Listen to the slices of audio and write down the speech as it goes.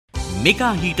Mega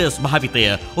heaters භාවිතය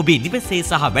ඔබේ නිවසේ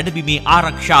සහ වැඩබිමේ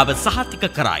ආරක්ෂාව සහතික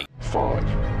කරයි.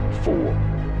 5, 4,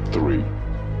 3,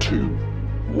 2,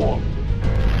 1.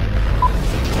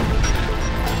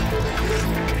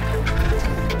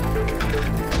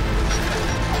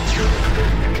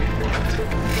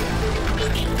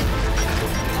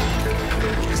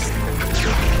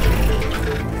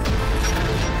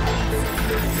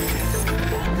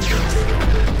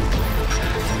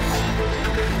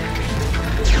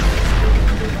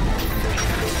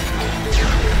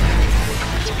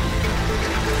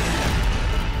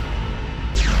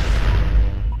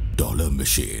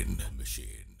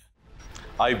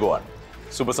 අයිබෝන්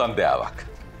සුබ සන්ධ්‍යාවක්.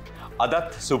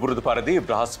 අදත් සුපුරුදු පරිදි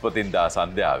බ්‍රහස්පතින්දා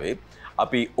සන්ධ්‍යාවේ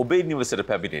අපි ඔබේ නිවසට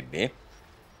පැමිණෙන්නේ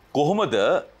කොහොමද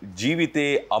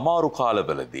ජීවිතයේ අමාරු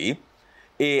කාලවලදී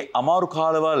ඒ අමාරු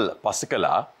කාලවල්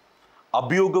පසකලා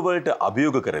අභියෝගවලට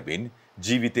අභියෝග කරමින්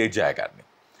ජීවිතේ ජයගන්නේ.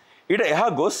 ඊට එහා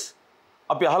ගොස්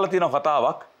අපි අහලා තියෙන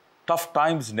කතාවක් tough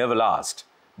times never last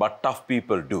but tough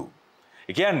people do.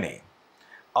 ඒ කියන්නේ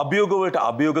අභියෝගවලට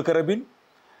අභියෝග කරමින්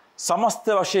සමස්ත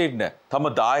වශයෙන් තම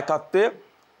දායකත්වය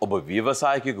ඔබ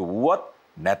ව්‍යවසායකයෙකු වුවත්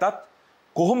නැතත්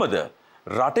කොහොමද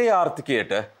රටේ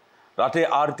ආර්ථිකයට රටේ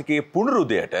ආර්ථිකයේ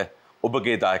පුනරුදයට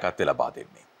ඔබගේ දායකත්වය ලබා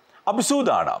දෙන්නේ. අපි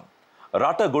සූදානම්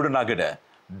රට ගොඩනගෙන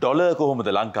ඩොලර් කොහොමද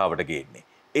ලංකාවට ගේන්නේ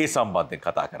ඒ සම්බන්ධයෙන්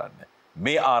කතා කරන්න.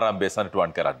 මේ ආරම්භය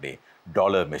සනිටුවන් කරන්නේ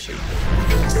ඩොලර් මැෂින්.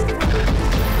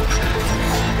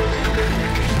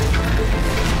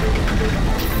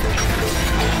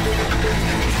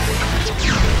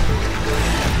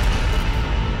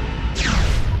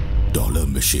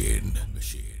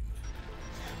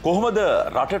 කොහොමද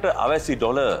රටට අවැසි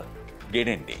ඩොලර්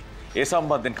ගෙනෙන්නේ? ඒ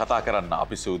සම්බන්ධයෙන් කතා කරන්න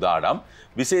අපි සූදානම්.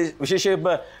 විශේෂයෙන්ම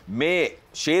මේ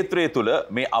ක්ෂේත්‍රය තුළ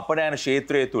මේ අපනයන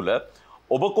ක්ෂේත්‍රය තුළ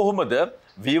ඔබ කොහොමද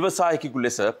ව්‍යවසායකයෙකු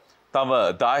ලෙස තම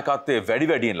දායකත්වයේ වැඩි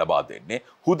වැඩියෙන් ලබා දෙන්නේ?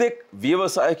 හුදෙක්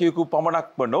ව්‍යවසායකයෙකු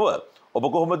පමණක්ම නොව ඔබ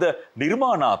කොහොමද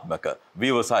නිර්මාණාත්මක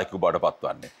ව්‍යවසායකයෙකු බවට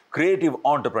පත්වන්නේ? ක්‍රියේටිව්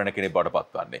ඔන්ටර්ප්‍රෙනර් කෙනෙක් බවට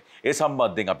පත්වන්නේ? ඒ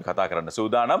සම්බන්ධයෙන් අපි කතා කරන්න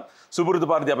සූදානම්.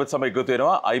 සුපුරුදු පරිදි අපිට සමග එකතු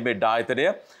වෙනවා iMed ආයතනය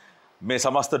මේ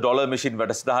සමස්ත ඩොලර් මැෂින්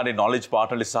වැඩසටහනේ නොලෙජ්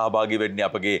පාර්ට්නර් ලෙස සහභාගී වෙන්නේ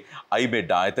අපගේ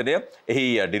iMed ආයතනය. එහි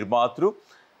නිර්මාතෘ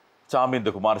චාමින්ද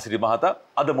කුමාරසිරි මහතා.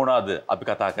 අද මොනවාද අපි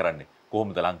කතා කරන්නේ?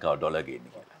 කොහොමද ලංකාව ඩොලර්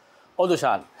ගේන්නේ කියලා. ඔව්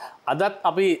දුෂාන්. අදත්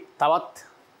අපි තවත්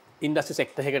ඉන්ඩස්ට්‍රි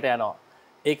සෙක්ටර් එකකට යනවා.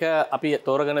 ඒක අපි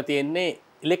තෝරගෙන තියෙන්නේ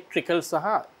ඉලෙක්ට්‍රිකල් සහ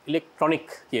ඉලෙක්ට්‍රොනික්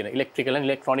කියන ඉලෙක්ට්‍රිකල් ඇන්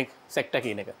ඉලෙක්ට්‍රොනික් සෙක්ටර්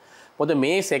කියන එක. මොකද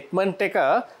මේ සෙග්මන්ට් එක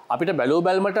අපිට බැලුව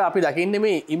බැලමට අපි දකින්නේ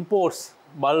මේ ඉම්පෝර්ට්ස්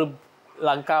බල්බ්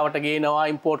ලංකාවට ගේනවා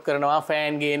ඉම්පෝර්ට් කරනවා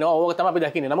ෆෑන් ගේනවා ඕක තමයි අපි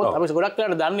දකින්නේ. නමුත් අපි ගොඩක්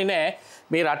වෙලාවට දන්නේ නැහැ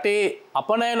මේ රටේ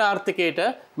අපනයන ආර්ථිකයට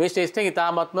මේ ශ්‍රේෂ්ඨයෙන්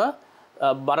ඉතාමත්ම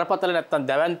බරපතල නැත්තම්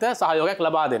දැවැන්ත සහයෝගයක්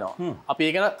ලබා දෙනවා. අපි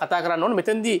ඒක ගැන කතා කරන්න ඕනේ.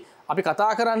 මෙතෙන්දී අපි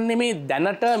කතා කරන්නේ මේ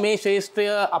දැනට මේ ශ්‍රේෂ්ඨය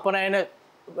අපනයන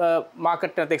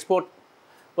මාකට් එක එක්ස්පෝර්ට්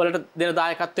වලට දෙන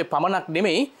දායකත්වයේ පමණක්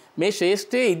නෙමෙයි මේ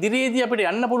ශ්‍රේෂ්ඨයේ ඉදිරියේදී අපිට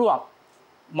යන්න පුළුවන්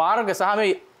මාර්ග සහ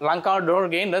මේ ලංකාවට ඩොලර්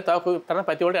ගේන්න තව තරම්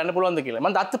පැති වලට යන්න පුළුවන්ද කියලා.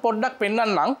 මම දත්ත පොඩ්ඩක්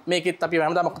පෙන්නන්නම්. මේකෙත් අපි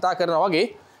හැමදාම කතා කරනවා වගේ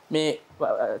මේ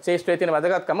ශ්‍රේෂ්ඨයේ තියෙන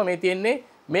වැදගත්කම මේ තියෙන්නේ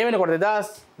මේ වෙනකොට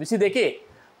 2022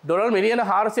 ඩොලර් මිලියන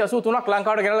 483ක්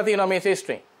ලංකාවට ගෙනලා තියෙනවා මේ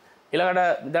ශ්‍රේෂ්ඨයෙන්.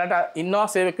 ඊළඟට දැනට ඉන්නවා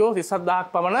සේවකයෝ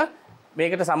 37000ක් පමණ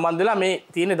මේකට සම්බන්ධ වෙලා මේ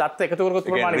තියෙන දත්ත එකතු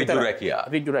කරගත්තු ප්‍රමාණය විතර.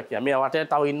 ඍජු රැකියා. මේ වටේ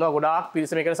තව ඉන්නවා ගොඩාක්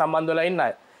පිරිස මේකට සම්බන්ධ වෙලා ඉන්න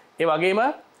අය. ඒ වගේම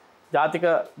ජාතික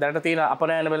දැනට තියෙන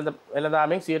අපනයන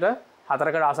වෙළඳාමෙන්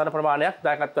 4කට ආසන්න ප්‍රමාණයක්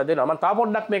දායකත්වයක් දෙනවා. මම තා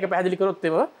පොඩ්ඩක් මේක පැහැදිලි කරොත්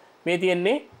මේ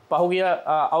තියෙන්නේ පහුගිය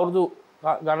අවුරුදු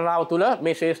ගණනාව තුළ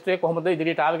මේ ශ්‍රේෂ්ඨය කොහොමද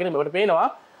ඉදිරියට ආවේ කියන මේකට පේනවා.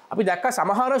 අපි දැක්ක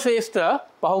සමහර ශ්‍රේෂ්ඨ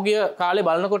පහුගිය කාලේ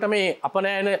බලනකොට මේ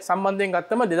අපනයන සම්බන්ධයෙන්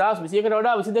ගත්තම 2021කට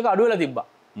වඩා 22 අඩු වෙලා තිබ්බා.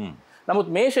 නමුත්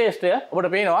මේ ශ්‍රේෂ්ඨය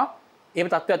ඔබට පේනවා ඒ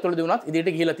තත්ත්වයක් තුළදී වුණත්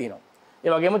ඉදිරියට ගිහිලා තියෙනවා.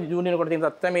 ඒ වගේම ජූනියර් කොට තියෙන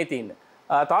තත්ත්වය මේ තියෙන්නේ.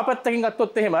 තව පැත්තකින්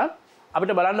ගත්තොත් එහෙම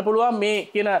අපිට බලන්න පුළුවන් මේ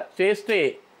කියන ශ්‍රේෂ්ඨයේ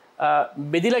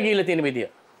බෙදිලා ගිහිලා තියෙන විදිය.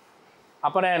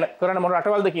 අපනයන කරන මොන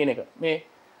රටවල්ද කියන එක. මේ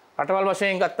රටවල්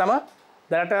වශයෙන් ගත්තම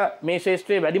දැනට මේ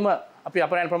ශ්‍රේෂ්ඨයේ වැඩිම අපි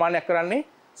අපනයන ප්‍රමාණයක් කරන්නේ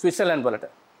ස්විට්සර්ලන්ඩ් වලට.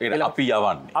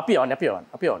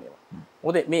 අපි යවන්නේ.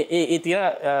 මොකද මේ ඒ තියෙන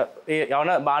ඒ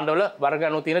යවන භාණ්ඩවල වර්ග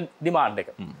අනුව තියෙන ඩිමාන්ඩ්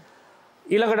එක.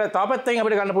 ඊළඟට තව පැත්තකින්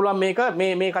අපිට ගන්න පුළුවන් මේක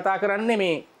මේ කතා කරන්නේ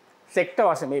මේ සෙක්ටර්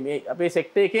වශයෙන් මේ අපේ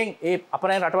සෙක්ටර් එකෙන් ඒ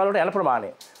අපනයන රටවල් වලට යන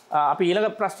ප්‍රමාණය. අපි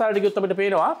ඊළඟ ප්‍රස්තාවයට ගියොත් අපිට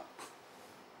පේනවා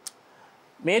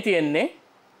මේ තියෙන්නේ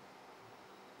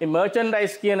මේ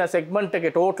මර්චන්ඩයිස් කියන සෙග්මන්ට්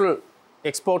එකේ ටෝටල්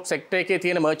එක්ස්පෝර්ට් සෙක්ටර් එකේ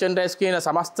තියෙන මර්චන්ඩයිස් කියන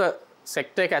සමස්ත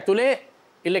සෙක්ටර් එක ඇතුලේ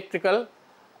ඉලෙක්ට්‍රිකල්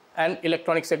ඇන්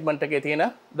ඉලෙක්ට්‍රොනික් සෙග්මන්ට් එකේ තියෙන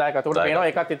දායකත්වයට පේනවා.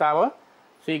 ඒකත් ඉතාම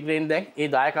ශීඝ්‍රයෙන් දැන්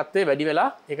ඒ දායකත්වයේ වැඩි වෙලා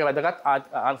ඒක වැදගත්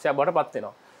අංශයක් බවට පත්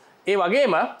වෙනවා. ඒ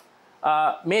වගේම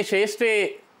මේ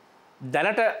ශේෂ්ත්‍රයේ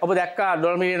දැනට ඔබ දැක්කා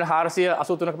ඩොලර් මිලියන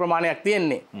 483ක ප්‍රමාණයක්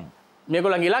තියෙන්නේ.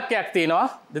 මේගොල්ලන්ගේ ඉලක්කයක් තියෙනවා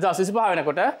 2025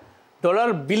 වෙනකොට ඩොලර්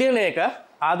බිලියනයක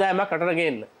ආදායමක් රටට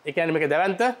ගේන්න. ඒ කියන්නේ මේක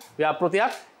දැවැන්ත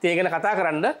ව්‍යාපෘතියක්. ඒ ගැන කතා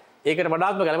කරන්න ඒකට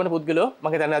වඩාත්ම ගැළපෙන පුද්ගලයෝ මම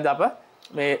හිතන්නේ අද අප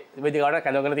මේ වේදිකාවට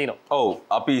කැඳවගෙන තියෙනවා. ඔව්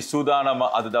අපි සූදානම්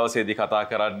අද දවසේදී කතා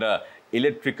කරන්න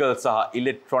ඉලෙක්ට්‍රිකල් සහ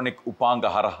ඉලෙක්ට්‍රොනික උපාංග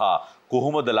හරහා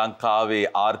කොහොමද ලංකාවේ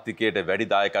ආර්ථිකයට වැඩි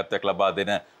දායකත්වයක් ලබා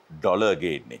දෙන ඩොලර්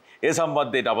ගේන්නේ. ඒ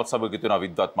සම්බන්ධයෙන් අපත් සමග තුන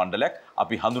විද්වත් මණ්ඩලයක්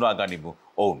අපි හඳුනා ගනිමු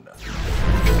ඔවුන්.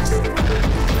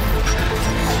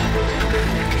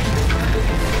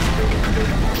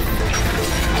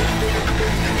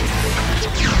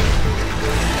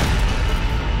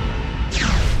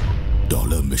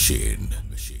 Dollar Machine.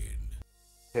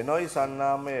 හෙනොයි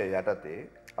සන්නාමය යටතේ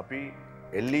අපි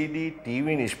LED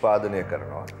TV නිෂ්පාදනය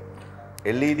කරනවා.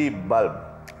 LED බල්බ්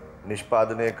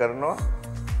නිෂ්පාදනය කරනවා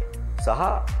සහ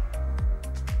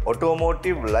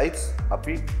ඔටෝමෝටිව් ලයිට්ස්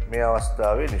අපි මේ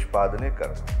අවස්ථාවේ නිෂ්පාදනය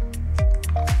කරනවා.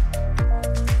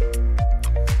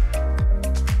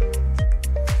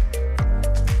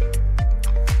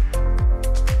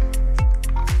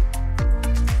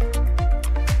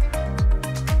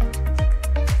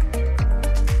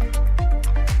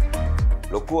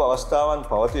 ලොකු අවස්ථාවන්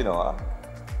පවතිනවා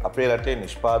අපේ රටේ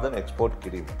නිෂ්පාදන එක්ස්පෝර්ට්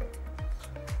කිරීමට.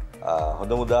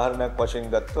 හොඳ උදාහරණයක් වශයෙන්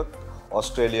ගත්තොත්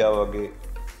ඔස්ට්‍රේලියාව වගේ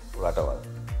රටවල්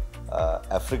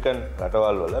ඇෆ්‍රිකන්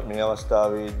රටවල් වල මේ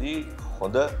අවස්ථාවේදී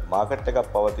හොඳ මාකට් එකක්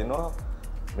පවතිනවා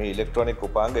මේ ඉලෙක්ට්‍රොනික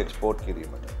උපාංග එක්ස්පෝර්ට්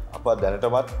කිරීමට. අප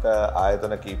දැනටමත්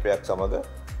ආයතන කීපයක් සමග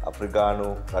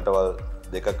අප්‍රිකානු රටවල්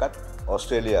දෙකකත්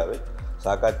ඔස්ට්‍රේලියාවෙත්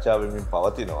සාකච්ඡා වෙමින්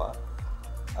පවතිනවා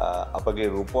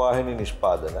අපගේ රූපවාහිනී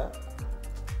නිෂ්පාදන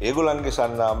ඒගොල්ලන්ගේ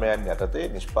සන්නාමයන් යටතේ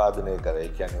නිෂ්පාදනය කරයි.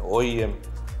 කියන්නේ OEM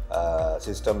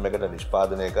සිස්ටම් එකට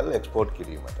නිෂ්පාදනය කරලා එක්ස්පෝර්ට්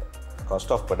කිරීමට.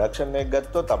 cost of production එක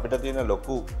ගත්තොත් අපිට තියෙන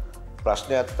ලොකු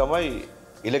ප්‍රශ්නයක් තමයි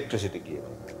ඉලෙක්ට්‍රිසිටි කියන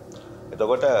එක.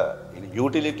 එතකොට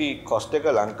යුටිලිටි කොස්ට් එක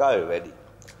ලංකාවේ වැඩි.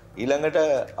 ඊළඟට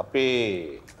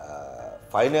අපේ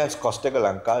ෆයිනෑන්ස් කොස්ට් එක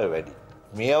ලංකාවේ වැඩි.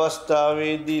 මේ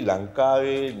අවස්ථාවේදී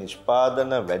ලංකාවේ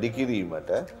නිෂ්පාදන වැඩි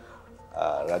කිරීමට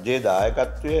රජයේ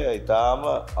දායකත්වය ඉතාම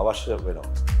අවශ්‍ය වෙනවා.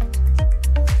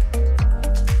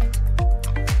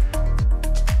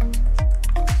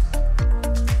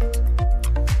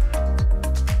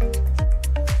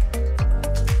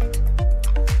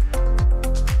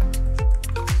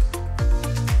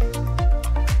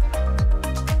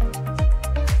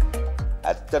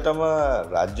 ඇත්තටම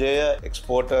රජය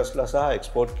එක්ස්පෝර්ටර්ස්ලා සහ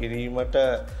එක්ස්පෝර්ට් කිරීමට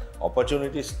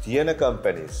ඔපචුනිටිස් තියෙන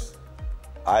කම්පැනිස්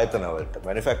ආයතනවලට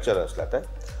මැනුෆැක්චරර්ස්ලට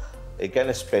ඒ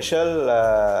කියන්නේ ස්පෙෂල්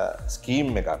ස්කීම්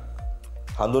එකක්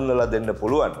හඳුන්වලා දෙන්න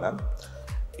පුළුවන් නම්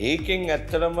ඒකෙන්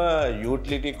ඇත්තටම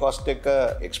යුටිලිටි කොස්ට් එක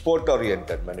එක්ස්පෝර්ට්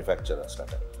ඔරියන්ටඩ්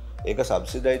මැනුෆැක්චරර්ස්ලට ඒක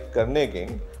සබ්සිඩයිස් කරන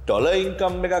එකෙන් ඩොලර්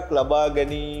ඉන්කම් එකක් ලබා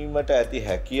ගැනීමට ඇති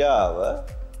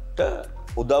හැකියාවට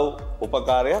උදව්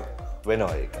උපකාරයක්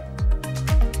වෙනවා ඒක.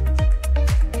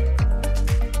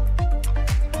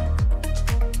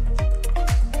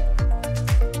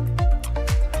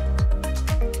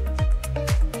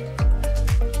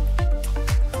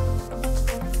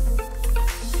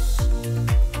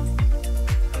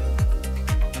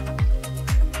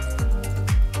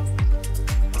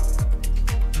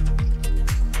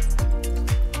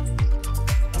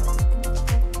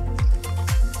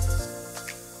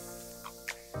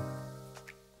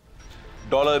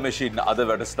 ඩොලර් මැෂින් අද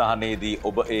වැඩසටහනේදී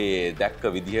ඔබ ඒ දැක්ක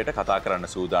විදිහට කතා කරන්න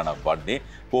සූදානම් වන්නේ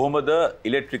කොහොමද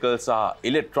ඉලෙක්ට්‍රිකල් සහ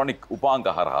ඉලෙක්ට්‍රොනික උපාංග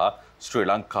හරහා ශ්‍රී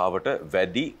ලංකාවට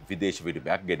වැඩි විදේශ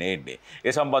විනිමයක් ගෙන එන්නේ.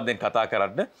 ඒ සම්බන්ධයෙන් කතා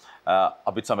කරන්න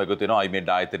අපිත් සමග වෙනවා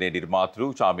IMED ආයතනයේ නිර්මාතෘ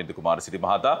චාමින්ද කුමාරසිරි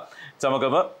මහතා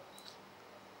සමගම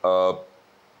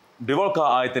ඩිවොල්කා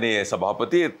ආයතනයේ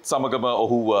සභාපති සමගම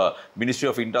ඔහු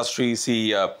මිනිස්ට්‍රි ඔෆ් ඉන්ඩස්ට්‍රීස්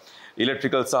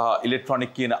ඉලෙක්ට්‍රිකල් සහ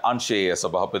ඉලෙක්ට්‍රොනික කියන අංශයේ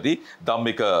සභාපති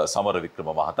ධම්මික සමරවික්‍රම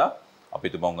මහතා අපි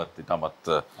තුමන්වත් ඉතාමත්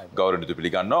ගෞරවණීයව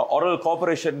පිළිගන්නවා. ඔරල්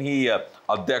කෝපරේෂන් හි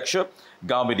අධ්‍යක්ෂ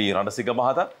ගාමිණී රණසිංහ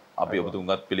මහතා අපි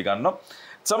ඔබතුමන්වත් පිළිගන්නවා.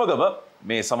 සමගම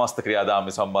මේ සමස්ත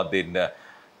ක්‍රියාදාමය සම්බන්ධයෙන්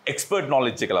එක්ස්පර්ට්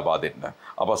නොලෙජ් එක ලබා දෙන්න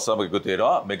අප සමග එකතු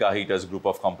වෙනවා mega heaters group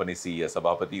of companies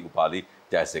සභාපති උපාලි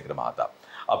ජයසේකර මහතා.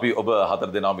 අපි ඔබ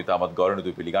හතර දෙනාම ඉතාමත්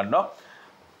ගෞරවණීයව පිළිගන්නවා.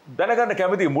 දැනගන්න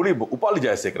කැමති මුලින්ම උපාලි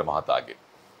ජයසේකර මහතාගේ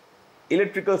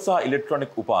ඉලෙක්ට්‍රිකල් සහ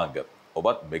ඉලෙක්ට්‍රොනික උපාංග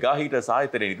ඔබත් මෙගා හීටර්ස්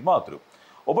ආයතනයේ නිර්මාතෘ.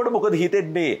 ඔබට මොකද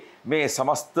හිතෙන්නේ මේ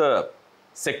සමස්ත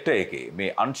සෙක්ටර් එකේ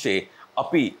මේ අංශේ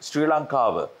අපි ශ්‍රී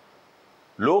ලංකාව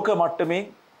ලෝක මට්ටමින්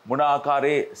මොන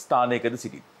ආකාරයේ ස්ථානයකද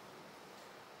සිටින්නේ?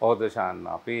 ඔව් දශාන්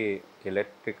අපි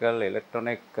ඉලෙක්ට්‍රිකල්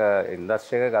ඉලෙක්ට්‍රොනික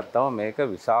ඉන්ඩස්ට්‍රි එක ගත්තම මේක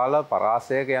විශාල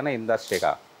පරාසයක යන ඉන්ඩස්ට්‍රි එකක්.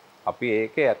 අපි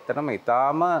ඒකේ ඇත්තටම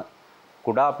ඊටාම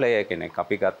කුඩා ප්ලේයර් කෙනෙක්.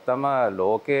 අපි ගත්තම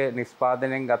ලෝකයේ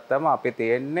නිෂ්පාදනයෙන් ගත්තම අපි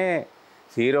තියෙන්නේ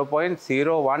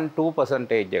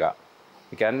 0.012% එක.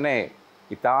 ඒ කියන්නේ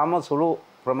ඉතාම සුළු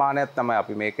ප්‍රමාණයක් තමයි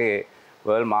අපි මේකේ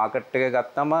වර්ල්ඩ් මාකට් එක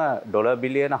ගත්තම ඩොලර්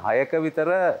බිලියන 6ක විතර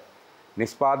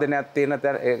නිෂ්පාදනයක් තියෙන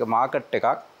මාකට් එකක්.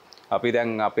 අපි දැන්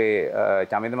අපේ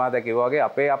චමිත මහතා කිව්වා වගේ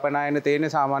අපේ අපනයන තියෙන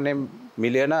සාමාන්‍යයෙන්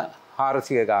මිලියන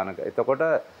 400 ගානක. එතකොට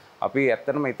අපි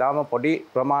ඇත්තටම ඊටාම පොඩි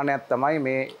ප්‍රමාණයක් තමයි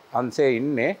මේ අංශයේ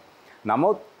ඉන්නේ.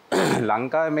 නමුත්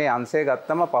ලංකාවේ මේ අංශය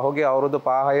ගත්තම පහුගිය අවුරුදු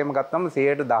 5-6ම ගත්තම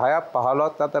 10%ක්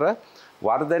 15ක් අතර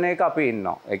වර්ධනයක අපි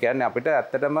ඉන්නවා. ඒ කියන්නේ අපිට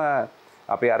ඇත්තටම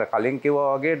අපි අර කලින්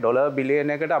කිව්වා වගේ ඩොලර්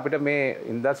බිලියනයකට අපිට මේ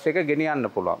ඉන්ඩස්ට්‍රි එක ගෙනියන්න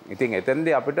පුළුවන්. ඉතින්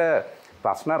එතෙන්දී අපිට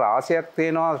ප්‍රශ්න රාශියක්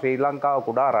තියෙනවා ශ්‍රී ලංකාව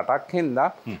කුඩා රටක් හින්දා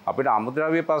අපිට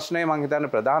අමුද්‍රව්‍ය ප්‍රශ්නේ මම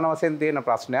හිතන්නේ ප්‍රධාන වශයෙන් තියෙන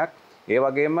ප්‍රශ්නයක්. ඒ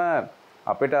වගේම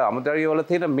අපිට අමුද්‍රව්‍ය වල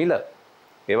තියෙන මිල.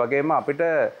 ඒ වගේම අපිට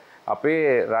අපේ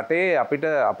රටේ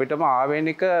අපිටම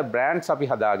ආවේනික බ්‍රෑන්ඩ්ස් අපි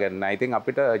හදාගන්න. ඉතින්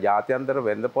අපිට ජාත්‍යන්තර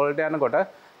වෙළඳ පොළට යනකොට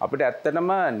අපිට ඇත්තටම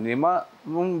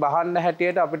නිමමුම් බහන්න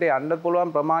හැටියට අපිට යන්න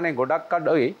පුළුවන් ප්‍රමාණය ගොඩක්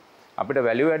අඩුයි. අපිට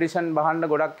වැලියු ඇඩිෂන් බහන්න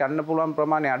ගොඩක් යන්න පුළුවන්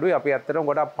ප්‍රමාණය අඩුයි. අපි ඇත්තටම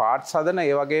ගොඩක් පාර්ට්ස් හදන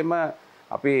ඒ වගේම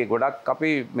අපි ගොඩක්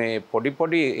අපි මේ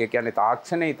පොඩි ඒ කියන්නේ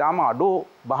තාක්ෂණය ඊටාම අඩු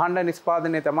බහන්න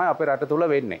නිෂ්පාදනය තමයි අපේ රට තුල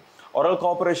වෙන්නේ. ඔරල්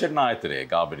කෝපරේෂන් ආයතනයේ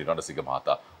ගාමිණී රණසිංහ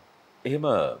මහතා එහෙම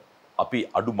අපි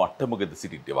අඩු මට්ටමකද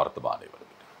සිටින්නේ වර්තමානයේ වල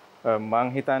විට. මම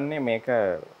හිතන්නේ මේක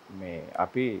මේ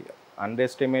අපි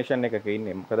අන්ඩර්ස්ටිමේෂන් එකක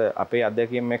ඉන්නේ. මොකද අපේ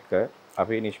අධ්‍යක්ෂකම් එක්ක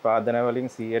අපි නිෂ්පාදන වලින්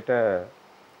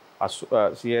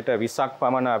 120ක්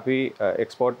පමණ අපි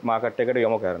එක්ස්පෝර්ට් මාකට් එකට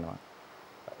යොමු කරනවා.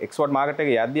 එක්ස්පෝර්ට් මාකට්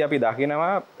එක යද්දී අපි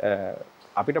දකිනවා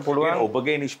අපිට පුළුවන්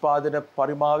ඔබගේ නිෂ්පාදන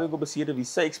පරිමාවය ඔබ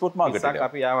 120 එක්ස්පෝර්ට් මාකට් එකට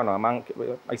අපි යවනවා. මම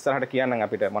ඉස්සරහට කියන්නම්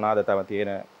අපිට මොනවාද තව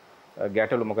තියෙන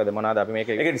ගැටලු මොකද මොනවාද අපි මේක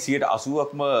ඒ කියන්නේ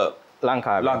 180ක්ම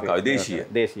ලංකාවේ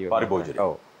දේශීය පරිභෝජනය.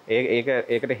 ඔව්.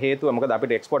 ඒකට හේතුව මොකද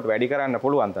අපිට එක්ස්පෝර්ට් වැඩි කරන්න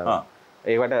පුළුවන් තරම්.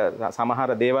 ඒකට සමහර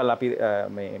දේවල් අපි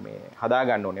මේ හදා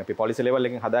ගන්න ඕනේ. අපි පොලිසි ලෙවල්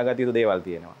එකෙන් හදාගත යුතු දේවල්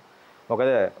තියෙනවා. මොකද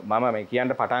මම මේ කියන්න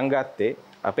පටන් ගත්තේ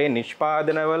අපේ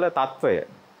නිෂ්පාදනවල තත්ත්වය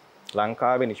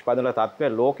ලංකාවේ නිෂ්පාදන වල තත්ත්වය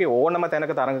ලෝකේ ඕනම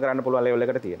තැනක තරඟ කරන්න පුළුවන් ලෙවල්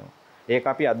එකට තියෙනවා. ඒක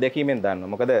අපි අත්දැකීමෙන්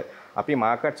දන්නවා. මොකද අපි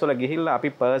මාකට්ස් වල ගිහිල්ලා අපි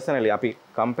පර්සනලි අපි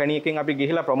කම්පැනි එකකින් අපි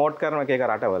ගිහිල්ලා ප්‍රොමෝට් කරනවා එක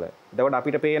රටවල. එතකොට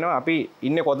අපිට පේනවා අපි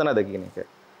ඉන්නේ කොතනද කියන එක.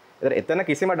 එතන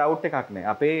කිසිම ඩවුට් එකක් නැහැ.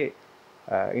 අපේ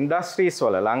ඉන්ඩස්ට්‍රීස්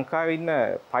වල ලංකාවේ ඉන්න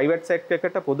ප්‍රයිවට් සෙක්ටර්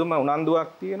එකට පුදුම උනන්දුවක්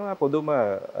තියෙනවා. පුදුම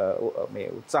මේ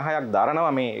උත්සාහයක්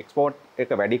දරනවා මේ එක්ස්පෝර්ට් එක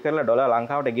වැඩි කරලා ඩොලර්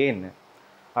ලංකාවට ගේන්න.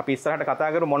 අපි ඉස්සරහට කතා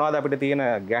කරමු මොනවද අපිට තියෙන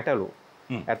ගැටලු.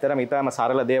 ඇත්තටම ඊටම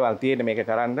සරල දේවල් තියෙන්නේ මේක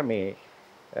කරන්න මේ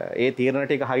ඒ තීරණ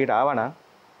ටික හරියට ආවනම්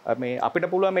මේ අපිට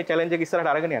පුළුවන් මේ චැලෙන්ජ් එක ඉස්සරහට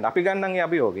අරගෙන යන්න. අපි ගන්නම් ඒ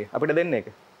අභියෝගය. අපිට දෙන්න එක.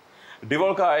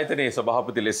 ඩිවෝල්කා ආයතනයේ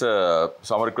සභාපති ලෙස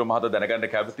සමරවික්‍රම මහතා දැනගන්න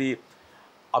කැමති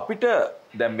අපිට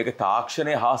දැන් මේක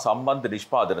තාක්ෂණය හා සම්බන්ධ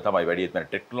නිෂ්පාදන තමයි වැඩියෙන්ම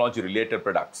ටෙක්නොලොජි රිලේටඩ්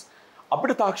ප්‍රොඩක්ට්ස්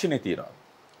අපිට තාක්ෂණය තියෙනවා.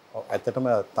 ඔව් ඇත්තටම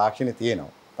තාක්ෂණය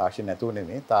තියෙනවා. තාක්ෂණ නැතුව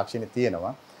නෙමෙයි තාක්ෂණය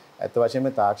තියෙනවා. ඇත්ත වශයෙන්ම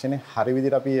තාක්ෂණය හරි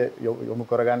විදිහට අපි යොමු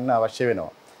කරගන්න අවශ්‍ය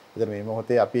වෙනවා. ඉතින් මේ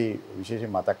මොහොතේ අපි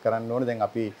විශේෂයෙන් මතක් කරන්න ඕනේ දැන්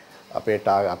අපි අපේ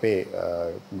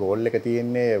ගෝල් එක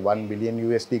තියෙන්නේ 1 බිලියන්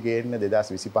USD ගේන්න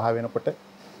 2025 වෙනකොට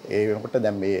ඒ වෙනකොට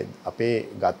දැන් මේ අපේ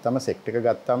ගත්තම සෙක්ටර් එක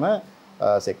ගත්තම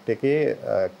සෙක්ටර් එකේ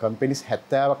කම්පැනිස්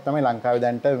 70ක් තමයි ලංකාවේ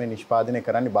දැන්ට මේ නිෂ්පාදනය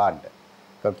කරන්නේ බාන්න.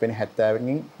 කම්පැනි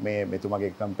 70කින් මේ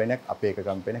මෙතුමගේ කම්පැනියක් අපේ එක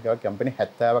කම්පැනියක් ඒවා කම්පැනි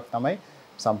 70ක් තමයි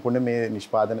සම්පූර්ණ මේ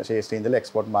නිෂ්පාදන ශේෂ්ත්‍රයේ ඉඳලා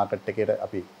එක්ස්පෝර්ට් මාකට් එකේට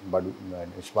අපි බඩු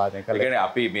නිෂ්පාදනය කරලා. ඒ කියන්නේ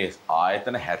අපි මේ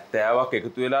ආයතන 70ක්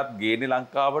එකතු වෙලා ගේන්නේ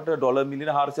ලංකාවට ඩොලර්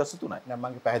මිලියන 483යි. දැන්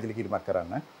මම පැහැදිලි කිරීමක්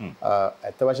කරන්න.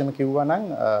 ඇත්ත වශයෙන්ම කිව්වා නම්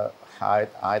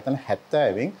ආයතන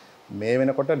 70න් මේ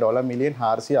වෙනකොට ඩොලර් මිලියන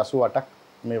 488ක්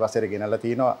මේ වසරේ ගෙනල්ලා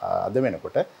තිනවා අද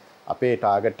වෙනකොට. අපේ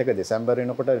ටාගට් එක දෙසැම්බර්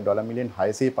වෙනකොට ඩොලර් මිලියන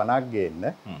 650ක් ගේන්න.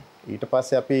 ඊට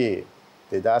පස්සේ අපි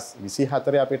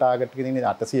 2024 අපේ ටාගට් එක තියෙන්නේ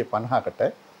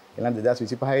 850කට. එහෙනම්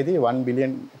 2025 දී 1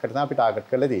 බිලියන් එකට තමයි අපි ටාගට්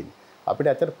කරලා තියෙන්නේ. අපිට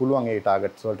ඇත්තට පුළුවන් ඒ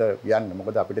ටාගට්ස් වලට යන්න.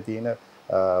 මොකද අපිට තියෙන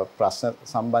ප්‍රශ්න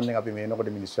සම්බන්ධයෙන් අපි මේ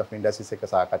වෙනකොට මිනිස්ට්‍රි ඔෆ් ඉන්ඩස්ට්‍රීස් එක්ක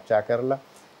සාකච්ඡා කරලා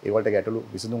ඒ වලට ගැටලු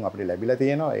විසඳුම් අපිට ලැබිලා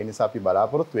තියෙනවා. ඒ නිසා අපි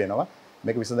බලාපොරොත්තු වෙනවා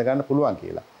මේක විසඳ ගන්න පුළුවන්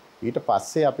කියලා. ඊට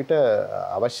පස්සේ අපිට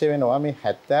අවශ්‍ය වෙනවා මේ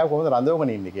 70 කොහොමද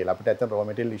රඳවගෙන ඉන්නේ කියලා. අපිට ඇත්තට රෝ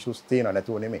මැටීරියල් ඉෂුස් තියෙනවා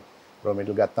නැතුව නෙමෙයි. රෝ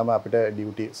මැටීරියල් ගත්තම අපිට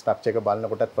ඩියුටි ස්ට්‍රක්චර් එක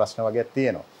බලනකොටත් ප්‍රශ්න වගේක්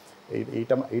තියෙනවා.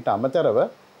 ඊට අමතරව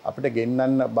අපිට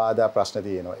ගෙන්නන්න බාධා ප්‍රශ්න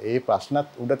තියෙනවා. ඒ ප්‍රශ්නත්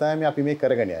උඩ තමයි අපි මේ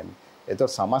කරගෙන යන්නේ.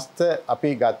 ඒතකොට සමස්ත අපි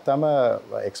ගත්තම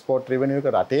එක්ස්පෝර්ට් රෙවෙනියු එක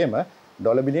රටේම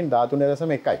ඩොලර් බිලියන්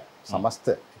 13.1යි. සමස්ත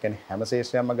ඒ කියන්නේ හැම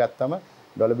ශේෂ්ත්‍රයක්ම ගත්තම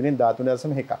ඩොලර් බිලියන්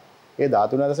 13.1ක්. ඒ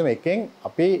 13.1න්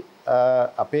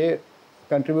අපේ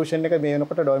කන්ට්‍රිබියුෂන් එක මේ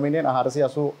වෙනකොට ඩොලර් මිලියන්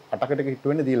 488කට හිට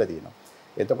වෙන්න දීලා තියෙනවා.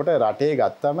 එතකොට රටේ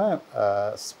ගත්තම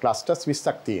ක්ලස්ටර්ස්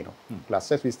 20ක් තියෙනවා.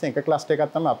 ක්ලස්ටර්ස් 20 එක ක්ලස්ටර්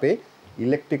එකක් තමයි අපේ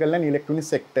electrical and electronic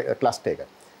sector cluster එක.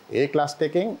 ඒ ක්ලස්ටර්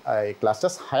එකෙන් ඒ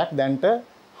ක්ලස්ටර්ස් 6ක් දැන්ට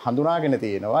හඳුනාගෙන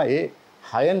තියෙනවා. ඒ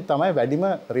 6න් තමයි වැඩිම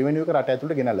රෙවෙනියු එක රට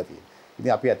ඇතුළට ගෙනල්ලා තියෙන්නේ.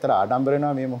 ඉතින් අපි ඇත්තට ආඩම්බර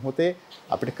වෙනවා මේ මොහොතේ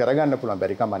අපිට කරගන්න පුළුවන්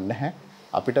බැරි කමක් නැහැ.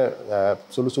 අපිට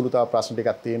සුළු සුළු තව ප්‍රශ්න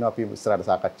ටිකක් තියෙනවා අපි ඉස්සරහට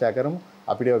සාකච්ඡා කරමු.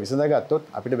 අපිට ඒවා විසඳගත්තොත්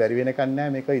අපිට බැරි වෙනකන්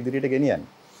නැහැ මේක ඉදිරියට ගෙනියන්න.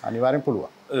 අනිවාර්යෙන් පුළුවන්.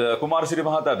 කුමාරසිරි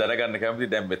මහතා දැනගන්න කැමති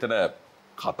දැන් මෙතන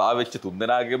කතා වෙච්ච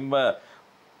තුන්දෙනාගෙම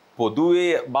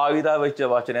පොදුවේ භාවිතා වෙච්ච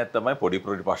වචනයක් තමයි පොඩි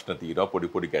පොඩි ප්‍රශ්න තියෙනවා පොඩි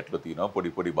පොඩි ගැටලු තියෙනවා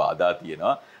පොඩි පොඩි බාධා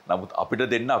තියෙනවා. නමුත් අපිට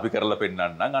දෙන්න අපි කරලා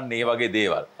පෙන්නන්න නම් අන්න ඒ වගේ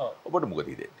දේවල්. ඔබට මොකද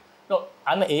හිතෙන්නේ?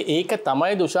 අන්න ඒක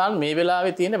තමයි දුෂාන් මේ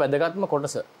වෙලාවේ තියෙන වැදගත්ම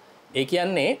කොටස. ඒ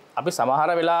කියන්නේ අපි සමහර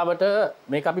වෙලාවට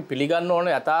මේක අපි පිළිගන්න ඕන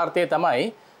යථාර්ථය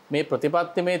තමයි මේ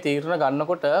ප්‍රතිපත්තිමය තීරණ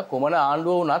ගන්නකොට කුමන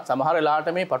ආණ්ඩුව වුණත් සමහර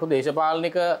වෙලාවට මේ පටු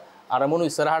දේශපාලනික අරමුණු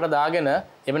ඉස්සරහට දාගෙන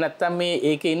එහෙම නැත්නම් මේ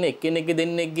ඒකේ ඉන්න එක්කෙනෙක්ගේ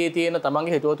දෙන්නෙක්ගේ තියෙන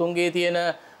තමන්ගේ හිතවතුන්ගේ තියෙන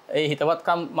ඒ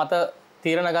හිතවත්කම් මත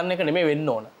තීරණ ගන්න එක නෙමෙයි වෙන්න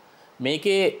ඕන.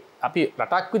 මේකේ අපි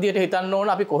රටක් විදියට හිතන්න ඕන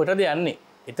අපි කොහෙටද යන්නේ.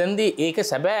 එතෙන්දී ඒක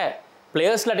සැබෑ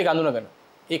ප්ලේයර්ස්ලා ටික අඳුනගෙන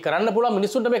ඒ කරන්න පුළුවන්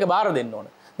මිනිස්සුන්ට මේක බාර දෙන්න ඕන.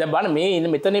 දැන් බලන්න මේ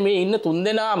මෙතන මේ ඉන්න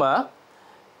තුන්දෙනාම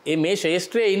මේ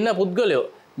ශේෂ්ත්‍රයේ ඉන්න පුද්ගලයෝ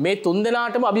මේ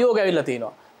තුන්දෙනාටම අභියෝග ඇවිල්ලා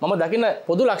තියෙනවා. මම දකින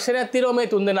පොදු ලක්ෂණයක් තියෙනවා මේ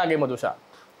තුන්දෙනාගේම දුෂා.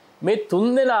 මේ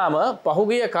තුන්දෙනාම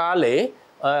පහුගිය කාලේ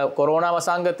කොරෝනා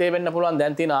වසංගතය වෙන්න පුළුවන්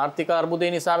දැන් තියෙන ආර්ථික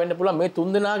අර්බුදය නිසා වෙන්න පුළුවන් මේ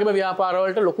තුන්දෙනාගේම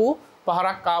ව්‍යාපාරවලට ලොකු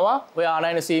පහරක් ආවා. ඔය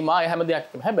ආනයන සීමා හැම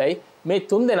දෙයක්ම. හැබැයි මේ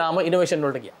තුන්දෙනාම ඉනෝවේෂන්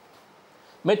වලට ගියා.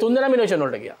 මේ තුන්දෙනාම ඉනෝවේෂන්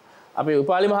වලට ගියා. අපි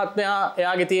උපාලි මහත්මයා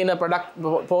එයාගේ තියෙන ප්‍රොඩක්ට්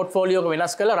පෝර්ට්ෆෝලියෝ එක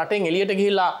වෙනස් කරලා රටෙන් එළියට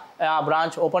ගිහිල්ලා එයා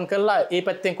බ්‍රාන්ච් ඕපන් කරලා ඒ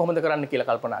පැත්තෙන් කොහොමද කරන්න කියලා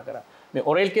කල්පනා කරා. මේ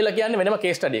ඔරෙල් කියලා කියන්නේ වෙනම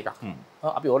කේස් ස්ටඩි එකක්.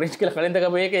 අපි ඔරෙන්ජ් කියලා කලින්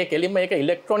දකපු එක ඒ කෙලින්ම ඒක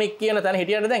ඉලෙක්ට්‍රොනික කියන තැන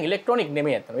හිටියට දැන් ඉලෙක්ට්‍රොනික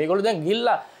නෙමෙයි අතන. මේගොල්ලෝ දැන්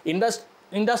ගිහිල්ලා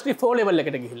ඉන්ඩස්ට්‍රි 4 ලෙවල්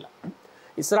එකට ගිහිල්ලා.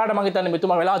 ඉස්සරහට මම හිතන්නේ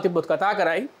මෙතුමා වෙලාව තිබ්බොත් කතා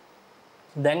කරයි.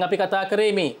 දැන් අපි කතා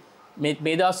කරේ මේ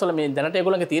දවස්වල මේ දැනට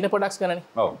ඒගොල්ලන්ගේ තියෙන ප්‍රොඩක්ට්ස් ගැනනේ.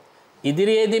 ඔව්.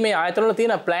 ඉදිරියේදී මේ ආයතන වල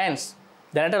තියෙන ප්ලෑන්ස්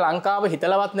දැනට ලංකාව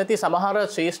හිතලවත් නැති සමහර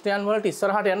ශ්‍රේෂ්ඨයන් වලට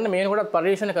ඉස්සරහට යන්න මේ කොටත්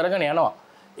පරිශන කරගෙන යනවා.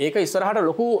 ඒක ඉස්සරහට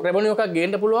ලොකු රෙවෙනියු එකක්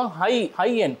ගේන්න පුළුවන්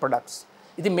high end products.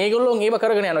 ඉතින් මේගොල්ලෝ ඒව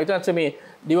කරගෙන යනවා. ඊට පස්සේ මේ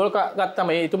ඩිවල් ගත්තා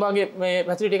මේ එතුමාගේ මේ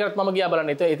ෆැසිලිටි එකකට මම ගියා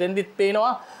බලන්න. එතෙන්දිත්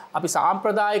පේනවා අපි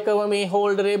සාම්ප්‍රදායිකව මේ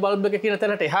හෝල්ඩරේ බල්බ් එක කියන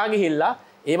තැනට එහා ගිහිල්ලා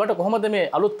ඒවට කොහොමද මේ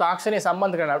අලුත් තාක්ෂණය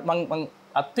සම්බන්ධ කරන්නේ. මම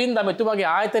අත්විඳා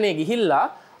මෙතුමාගේ ආයතනයේ ගිහිල්ලා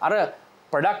අර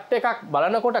ප්‍රොඩක්ට් එකක්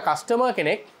බලනකොට කස්ටමර්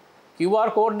කෙනෙක් QR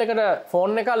කෝඩ් එකට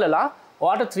ෆෝන් එක අල්ලලා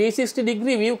ඔයාට 360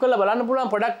 ඩිග්‍රී view කරලා බලන්න පුළුවන්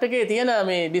ප්‍රොඩක්ට් එකේ තියෙන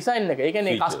මේ ඩිසයින් එක. ඒ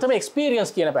කියන්නේ කස්ටමර්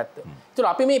එක්ස්පීරියන්ස් කියන පැත්ත. ඒතර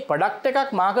අපි මේ ප්‍රොඩක්ට්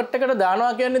එකක් මාකට් එකට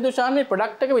දානවා කියන්නේ දුෂාන් මේ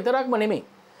ප්‍රොඩක්ට් එක විතරක්ම නෙමෙයි.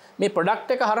 මේ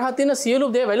ප්‍රොඩක්ට් එක හරහා තියෙන සියලු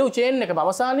දේ වැලියු චේන් එක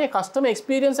අවසානයේ කස්ටමර්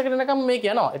එක්ස්පීරියන්ස් එකට එනකම් මේක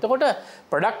යනවා. එතකොට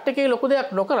ප්‍රොඩක්ට් එකේ ලොකු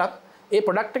දෙයක් නොකරත් ඒ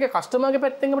ප්‍රොඩක්ට් එකේ කස්ටමර්ගේ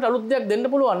පැත්තෙන් අපිට අලුත් දෙයක් දෙන්න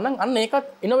පුළුවන් නම් අන්න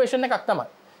ඒකත් ඉනෝවේෂන් එකක් තමයි.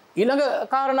 ඊළඟ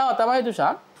කාරණාව තමයි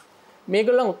දුෂාන්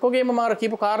මේගොල්ලන් ඔක්කොගේම මාර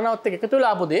කියපු කාරණාවත් එක්ක එකතු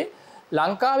වෙලා ආපු දේ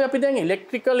ලංකාවේ අපි දැන්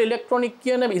ඉලෙක්ට්‍රිකල් ඉලෙක්ට්‍රොනික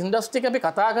කියන ඉන්ඩස්ට්‍රි එක අපි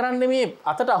කතා කරන්නේ මේ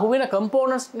අතට අහුවෙන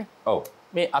කම්පෝනන්ට්ස් නේ. ඔව්.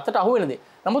 මේ අතට අහුවෙන දේ.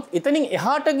 නමුත් එතනින්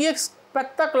එහාට ගිය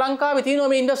පැත්තක් ලංකාවේ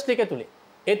තියෙනවා මේ ඉන්ඩස්ට්‍රි එක ඇතුලේ.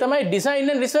 ඒ තමයි ඩිසයින්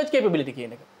ඇන්ඩ් රිසර්ච් කැපබිලිටි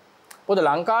කියන එක. පොද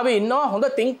ලංකාවේ ඉන්නවා හොඳ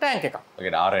think tank එකක්. ඒ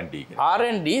කියන්නේ R&D කියන.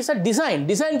 R&D is a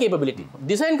design capability.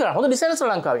 Design කරන හොඳ ඩිසයිනර්ස්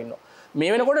ලංකාවේ ඉන්නවා.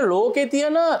 මේ වෙනකොට ලෝකේ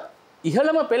තියෙන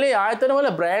ඉහළම පෙළේ ආයතන වල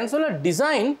බ්‍රෑන්ඩ්ස් වල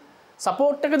ඩිසයින්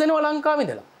සපෝට් එක දෙනවා ලංකාවේ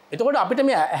ඉඳලා. එතකොට අපිට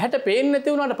මේ ඇහැට පේන්නේ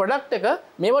නැති වුණාට ප්‍රොඩක්ට් එක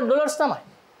මේවා ඩොලර්ස් තමයි.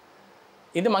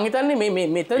 ඉතින් මං හිතන්නේ මේ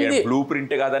මෙතනදී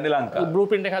බ්ලූප්‍රින්ට් එක හදන්නේ ලංකාව.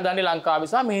 බ්ලූප්‍රින්ට් එක හදන්නේ ලංකාව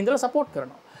නිසා මේ ඉඳලා සපෝට්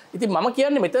කරනවා. ඉතින් මම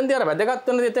කියන්නේ මෙතනදී අර වැදගත්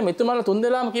වෙන දේ තමයි මෙතුමාලා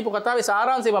තුන්දෙනාම කියපු කතාවේ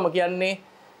සාරාංශය මම කියන්නේ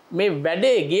මේ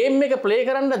වැඩේ ගේම් එක ප්ලේ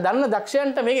කරන්න දන්න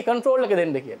දක්ෂයන්ට මේකේ කන්ට්‍රෝල් එක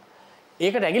දෙන්න කියලා.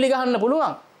 ඒකට ඇඟිලි ගහන්න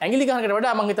පුළුවන්. ඇඟිලි ගහනකට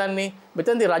වඩා මං හිතන්නේ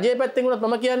මෙතනදී රජයේ පැත්තෙන් උනත්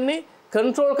මම කියන්නේ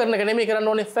කන්ට්‍රෝල් කරන එක නෙමෙයි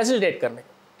කරන්න ඕනේ ෆැසිලිටේට් කරන එක.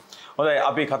 හොඳයි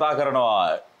අපි කතා කරනවා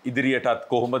ඉදිරියටත්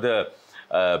කොහොමද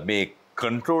මේ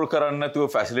කන්ට්‍රෝල් කරන්න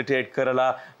නැතුව ෆැසිලිටේට් කරලා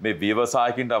මේ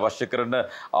ව්‍යවසායකින්ට අවශ්‍ය කරන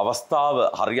අවස්ථාව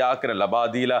හරියාකර ලබා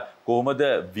දීලා කොහොමද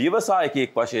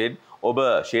ව්‍යවසායකයෙක් වශයෙන් ඔබ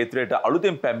ක්ෂේත්‍රයට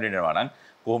අලුතෙන් පැමිණෙනවා නම්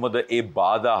කොහොමද ඒ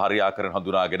බාධා හරියාකරන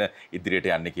හඳුනාගෙන ඉදිරියට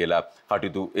යන්නේ කියලා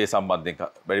කටයුතු ඒ සම්බන්ධයෙන්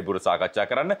වැඩිපුර සාකච්ඡා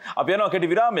කරන්න. අපි යනවා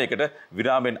කෙටි විරාමයකට.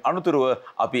 විරාමයෙන් අනතුරුව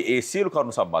අපි ඒ සියලු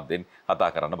කරුණු සම්බන්ධයෙන්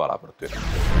කතා කරන්න බලාපොරොත්තු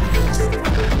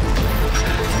වෙනවා.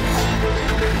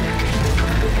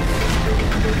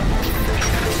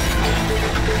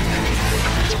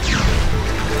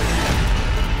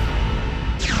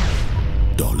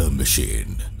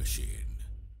 machine.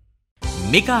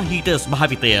 මෙගා හීටර්ස්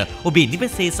භාවිතය ඔබේ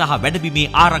නිවසේ සහ වැඩබිමේ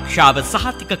ආරක්ෂාව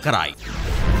සහතික කරයි.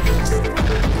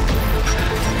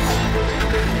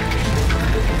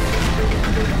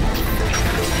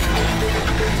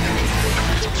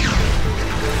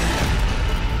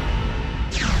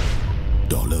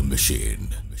 Dollar machine.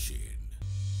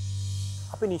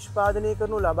 අපි නිෂ්පාදනය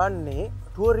කරනු ලබන්නේ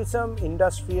ටුවරිසම්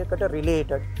ඉන්ඩස්ට්‍රියකට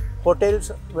රිලේටඩ්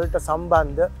හොටෙල්ස් වලට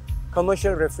සම්බන්ධ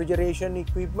commercial refrigeration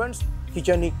equipments,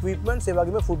 kitchen equipments, ඒ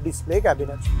වගේම food display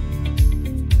cabinets.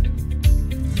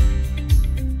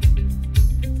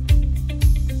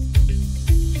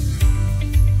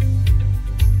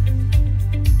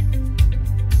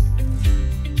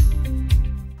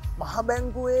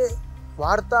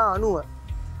 වාර්තා අනුව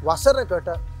වසරකට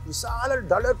විශාල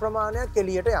ඩොලර් ප්‍රමාණයක්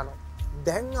එළියට යනවා.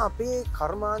 දැන් අපේ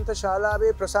කර්මාන්ත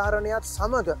ශාලාවේ ප්‍රසාරණයත්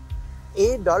සමග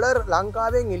ඒ ඩොලර්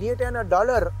ලංකාවෙන් එළියට යන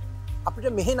ඩොලර්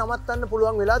අපිට මෙහි නවත්තන්න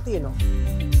පුළුවන් වෙලා තියෙනවා.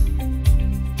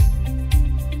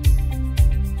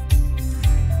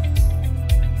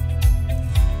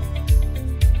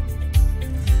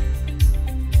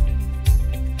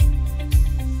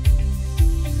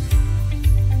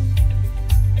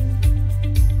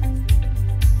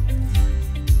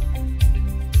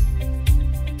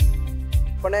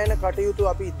 උපනයන කටයුතු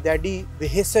අපි දැඩි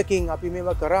වෙහෙසකින් අපි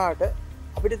මේවා කරාට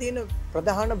අපිට තියෙන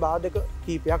ප්‍රධාන බාධක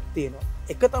කීපයක් තියෙනවා.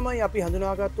 එක තමයි අපි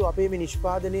හඳුනාගත්තු අපේ මේ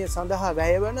නිෂ්පාදනය සඳහා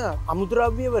වැය වන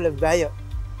අමුද්‍රව්‍ය වල වැය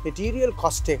මැටීරියල්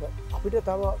කොස්ට් එක අපිට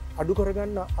තව අඩු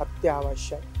කරගන්න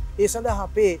අත්‍යවශ්‍යයි. ඒ සඳහා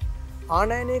අපේ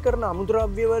ආනයනය කරන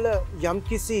අමුද්‍රව්‍ය වල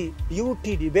යම්කිසි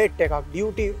ඩියුටි ඩිබේට් එකක්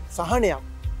ඩියුටි සහනයක්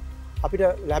අපිට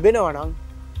ලැබෙනවා නම්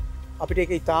අපිට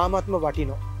ඒක ඉතාමත්ම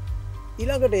වටිනවා.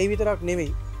 ඊළඟට ඒ විතරක්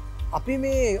නෙවෙයි අපි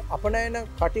මේ අපනයන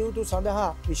කටයුතු සඳහා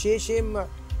විශේෂයෙන්ම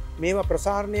මේවා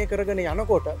ප්‍රසාරණය කරගෙන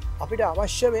යනකොට අපිට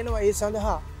අවශ්‍ය වෙනවා ඒ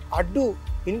සඳහා අඩු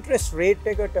ඉන්ට්‍රෙස්ට් රේට්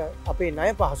එකට අපේ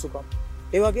ණය පහසුකම්.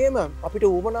 ඒ වගේම අපිට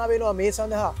උවමනා වෙනවා මේ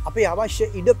සඳහා අපේ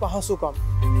අවශ්‍ය ඉඩ පහසුකම්.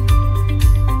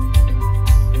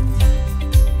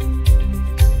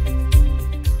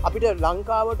 අපිට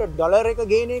ලංකාවට ඩොලර් එක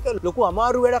ගේන එක ලොකු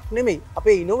අමාරු වැඩක් නෙමෙයි.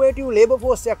 අපේ ඉනෝවේටිව් ලේබර්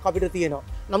ෆෝස් එකක් අපිට තියෙනවා.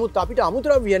 නමුත් අපිට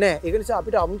අමුද්‍රව්‍ය නැහැ. ඒක නිසා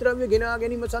අපිට අමුද්‍රව්‍ය ගෙනා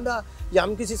ගැනීම සඳහා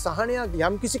යම්කිසි සහනයක්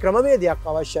යම්කිසි ක්‍රමවේදයක්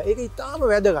අවශ්‍යයි. ඒක ඉතාම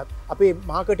වැදගත්. අපේ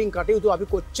මාකටිං කටයුතු අපි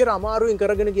කොච්චර අමාරුවෙන්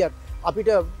කරගෙන ගියත් අපිට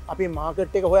අපේ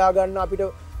මාකට් එක හොයාගන්න අපිට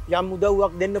යම්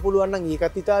උදව්වක් දෙන්න පුළුවන් නම්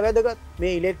ඒකත් ඉතා වැදගත්.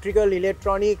 මේ ඉලෙක්ට්‍රිකල්,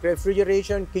 ඉලෙක්ට්‍රොනික,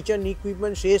 රෙෆ්‍රිජරේෂන්, කිචන්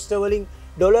ඉක්විප්මන්ට් ශේෂ්ඨ වලින්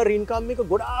ඩොලර් ඉන්කම් එක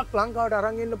ගොඩාක් ලංකාවට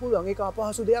අරන් එන්න පුළුවන්. ඒක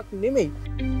අපහසු දෙයක් නෙමෙයි.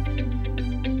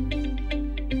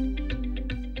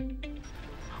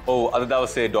 අද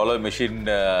දවසේ ඩොලර් මැෂින්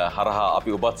හරහා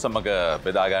අපි ඔබත් සමග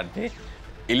බෙදාගන්නේ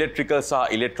ඉලෙක්ට්‍රිකල්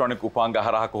සහ ඉලෙක්ට්‍රොනික උපාංග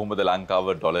හරහා කොහොමද ලංකාව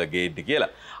ඩොලර් ගේන්නේ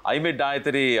කියලා. අයිමෙඩ්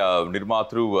ආයතනයේ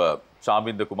නිර්මාතෘ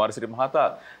ශාමින්ද කුමාරසිරි මහතා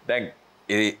දැන්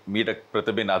මීට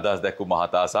ප්‍රථමයෙන් අදහස් දැක්වූ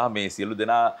මහතා සහ මේ සියලු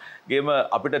දෙනාගේම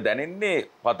අපිට දැනෙන්නේ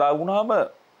කතා වුණාම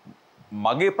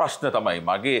මගේ ප්‍රශ්න තමයි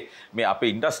මගේ මේ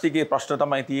අපේ ඉන්ඩස්ට්‍රියේ ප්‍රශ්න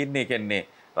තමයි තියෙන්නේ කියන්නේ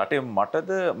රටේ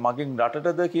මටද මගෙන්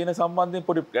රටටද කියන සම්බන්ධයෙන්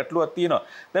පොඩි ගැටලුවක් තියෙනවා.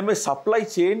 දැන් මේ සප්ලයි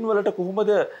චේන් වලට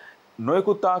කොහොමද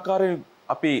නොයෙකුත් ආකාරයෙන්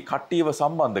අපි කට්ටියව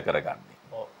සම්බන්ධ කරගන්නේ?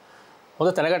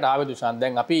 හොඳ තැනකට ආවේ දුෂාන්.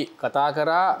 දැන් අපි කතා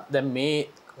කරා දැන් මේ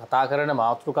කතා කරන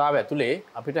මාතෘකාව ඇතුලේ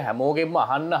අපිට හැමෝගෙම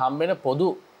අහන්න හම්බෙන පොදු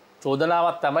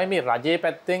චෝදනාවක් තමයි මේ රජයේ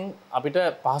පැත්තෙන් අපිට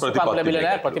පහසුකම් ලැබිලා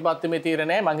නැහැ, ප්‍රතිපත්තිමේ තීරණය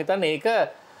නැහැ. මම හිතන්නේ ඒක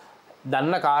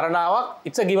දන්න කාරණාවක්.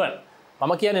 it's a given.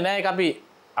 මම කියන්නේ නැහැ ඒක අපි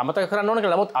අමතක කරන්න ඕන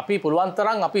කියලා. නමුත් අපි පුළුවන්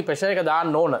තරම් අපි ප්‍රෙෂර් එක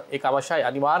දාන්න ඕන. ඒක අවශ්‍යයි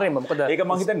අනිවාර්යයෙන්ම. මොකද ඒක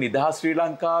මම හිතන්නේ නිදහස් ශ්‍රී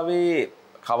ලංකාවේ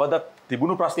කවදත්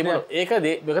තිබුණු ප්‍රශ්නයක්. ඒක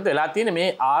මොකද වෙලා තියෙන්නේ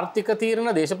මේ ආර්ථික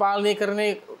තීරණ දේශපාලනීකරණය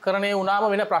වුණාම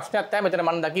වෙන ප්‍රශ්නයක් තමයි මෙතන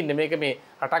මම දකින්නේ. මේක මේ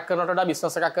රටක් කරනට වඩා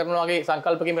බිස්නස් එකක් කරනවා වගේ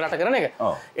සංකල්පකින් මේ රට කරන එක.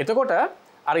 එතකොට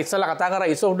අර ඉස්සලා කතා කරා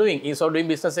ease of doing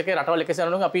business එකේ රටවල්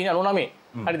 199 අපි ඉන්නේ 99.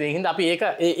 හරිද? ඒ හින්දා අපි ඒක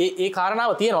ඒ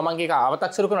කාරණාව තියෙනවා. මම ඒක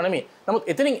අව탁සිරු කරනවා නෙමෙයි. නමුත්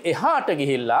එතනින් එහාට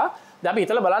ගිහිල්ලා දැන් අපි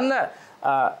හිතලා බලන්න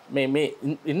මේ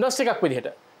ඉන්ඩස්ට්‍රි එකක් විදිහට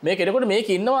මේක එනකොට මේක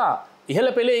ඉන්නවා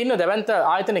ඉහළ පෙළේ ඉන්න දැවැන්ත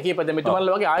ආයතන කීපද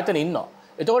මෙතුමන්ලා වගේ ආයතන ඉන්නවා.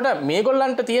 එතකොට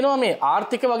මේගොල්ලන්ට තියෙනවා මේ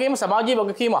ආර්ථික වගේම සමාජීය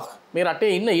වගකීමක් මේ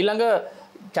රටේ ඉන්න ඊළඟ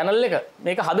channel එක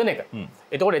මේක හදන එක.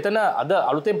 එතකොට එතන අද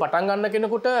අලුතෙන් පටන් ගන්න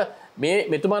කෙනෙකුට මේ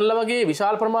මෙතුමන්ලා වගේ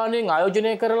විශාල ප්‍රමාණයෙන්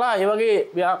ආයෝජනය කරලා ඒ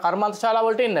වගේ කර්මාන්ත ශාලා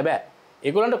වලට එන්න බෑ.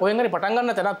 ඒගොල්ලන්ට කොහෙන් හරි පටන්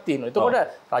ගන්න තැනක් තියෙනවා.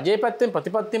 එතකොට රජයේ පැත්තෙන්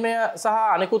ප්‍රතිපත්තිමය සහ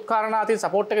අනිකුත් කාරණා අතින්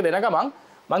සපෝට් එක දෙන ගමන්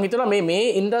මම හිතනවා මේ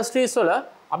ඉන්ඩස්ට්‍රීස් වල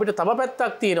අපිට තව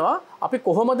පැත්තක් තියෙනවා. අපි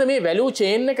කොහොමද මේ වැලියු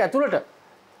චේන් එක ඇතුළට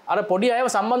අර පොඩි අයව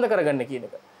සම්බන්ධ කරගන්න කියන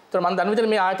එක. ඒතර මම දන්න විදිහට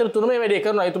මේ ආයතන තුනම මේ වැඩේ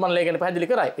කරනවා. ඒතුමන්ලා ගැන පැහැදිලි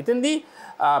කරයි. එතෙන්දී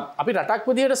අපි රටක්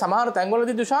විදිහට සමහර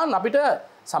තැන්වලදී දුෂාන් අපිට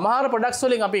සමහර ප්‍රොඩක්ට්ස්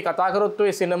වලින් අපි කතා කරොත්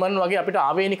ඔය සිනමන් වගේ අපිට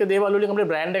ආවේනික දේවල් වලින් අපිට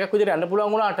බ්‍රෑන්ඩ් එකක් විදිහට යන්න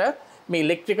පුළුවන් වුණාට මේ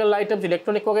ඉලෙක්ට්‍රිකල් අයිටම්ස්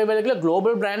ඉලෙක්ට්‍රොනික වගේ වැඩ කියලා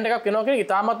ග්ලෝබල් බ්‍රෑන්ඩ් එකක් වෙනවා කියන එක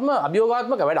ඉතාමත්ම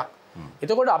අභියෝගාත්මක වැඩක්.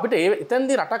 එතකොට අපිට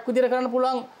එතෙන්දී රටක් විදිහට කරන්න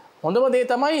පුළුවන් හොඳම දේ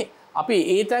තමයි අපි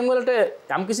ඒ තැන්වලට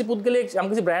යම්කිසි පුද්ගලයෙක්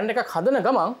යම්කිසි බ්‍රෑන්ඩ් එකක් හදන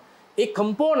ගමන් ඒ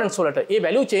කම්පෝනන්ට්ස් වලට ඒ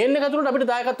වැලියු චේන් එක ඇතුළට අපිට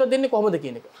දායකත්වයක් දෙන්නේ කොහොමද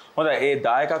කියන එක. හොඳයි ඒ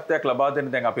දායකත්වයක් ලබා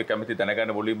දෙන්න දැන් අපි කැමති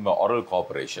දැනගන්න මුලින්ම ඔරල්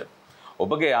කෝපරේෂන්.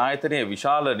 ඔබගේ ආයතනයේ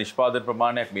විශාල නිෂ්පාදන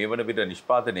ප්‍රමාණයක් මේ වන විට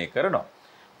නිෂ්පාදනය කරනවා.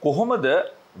 කොහොමද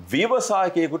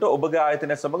ව්‍යවසායකයෙකුට ඔබගේ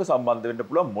ආයතනය සමග සම්බන්ධ වෙන්න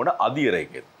පුළුවන් මොන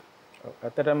අධීරයකද?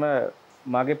 ඇත්තටම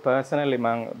මගේ පර්සනලි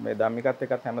මම මේ ධම්මිකත්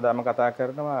එක්කත් හැමදාම කතා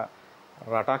කරනවා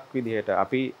රටක් විදිහට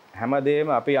අපි හැමදේම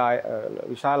අපි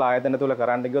විශාල ආයතන තුල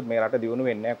කරන්න ගියොත් මේ රට දියුණු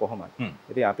වෙන්නේ නැහැ කොහොමද?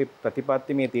 ඉතින් අපි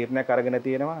ප්‍රතිපත්ති මේ තීරණයක් අරගෙන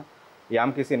තියෙනවා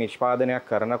යම් කිසි නිෂ්පාදනයක්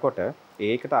කරනකොට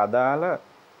ඒකට අදාළ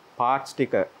පාර්ට්ස්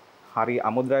ටික හරි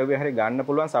අමුද්‍රව්‍ය හරි ගන්න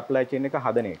පුළුවන් සප්ලයි චේන් එක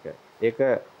හදන එක. ඒක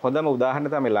හොඳම උදාහරණ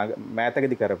තමයි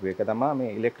මෑතකදී කරපු එක තමයි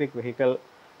මේ ඉලෙක්ට්‍රික් වෙහිකල්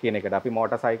කියන එකට. අපි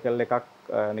මෝටර් සයිකල් එකක්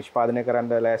නිෂ්පාදනය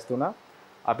කරන්න ලෑස්ති වුණා.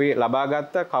 අපි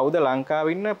ලබාගත්ත කවුද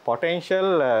ලංකාවේ ඉන්න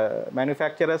පොටෙන්ෂල්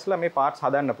මැනුෆැක්චරර්ස්ලා මේ පාර්ට්ස්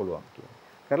හදන්න පුළුවන් කියලා.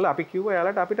 කරලා අපි කිව්වා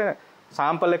එයාලට අපිට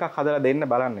සාම්පල් එකක් හදලා දෙන්න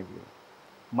බලන්න කියලා.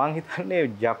 මං හිතන්නේ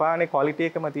ජපානයේ ක්වොලිටි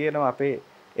එකම තියෙනවා අපේ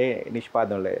ඒ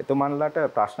නිෂ්පාදන වල. එතුමන්ලාට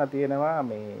ප්‍රශ්න තියෙනවා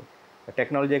මේ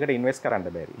ටෙක්නොලොජි එකට ඉන්වෙස්ට්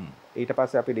කරන්න බැරි. ඊට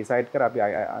පස්සේ අපි ඩිසයිඩ් කරා අපි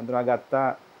අඳුනාගත්තා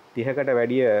 30කට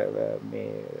වැඩිය මේ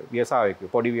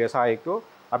ව්‍යවසායකයෝ පොඩි ව්‍යවසායකයෝ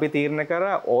අපි තීරණය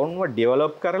කරා ඕන්ව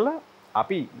ඩෙවලොප් කරලා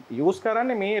අපි යූස්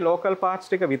කරන්නේ මේ ලෝකල් පාර්ට්ස්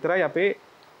ටික විතරයි අපේ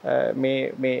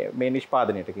මේ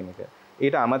නිෂ්පාදනයට කියන එක.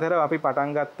 ඊට අමතරව අපි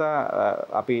පටන් ගත්තා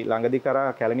අපි ළඟදි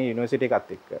කරා කැලණි යුනිවර්සිටි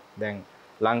එකත් එක්ක. දැන්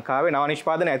ලංකාවේ නව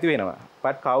නිෂ්පාදන ඇති වෙනවා.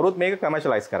 බට් කවුරුත් මේක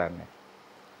කමර්ෂලයිස් කරන්නේ.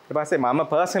 ඊට පස්සේ මම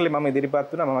පර්සනලි මම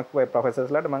ඉදිරිපත් වුණා මම කිව්වා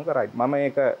ප්‍රොෆෙසර්ස්ලාට මම කරා මම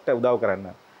ඒකට උදව්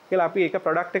කරන්න කියලා අපි ඒක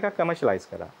ප්‍රොඩක්ට් එකක් කමර්ෂලයිස්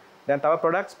කරා. දැන් තව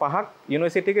ප්‍රොඩක්ට්ස් 5ක්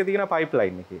යුනිවර්සිටි එකේ තියෙන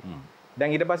පයිප්ලයින් එකේ.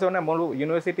 දැන් ඊට පස්සේ ඔන්න මුළු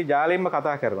යුනිවර්සිටි ජාලෙම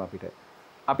කතා කරනවා අපිට.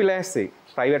 අපි ලෑස්ති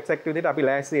ප්‍රයිවට් සෙක්ටර් විදිහට අපි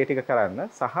ලෑස්ති ඒ ටික කරන්න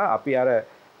සහ අපි අර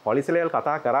පොලිසි ලෙවල්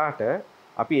කතා කරාට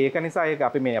අපි ඒක නිසා ඒක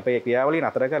අපි මේ අපේ ක්‍රියාවලිය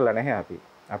නතර කරලා නැහැ අපි.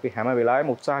 අපි හැම වෙලාවෙම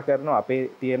උත්සාහ කරනවා අපේ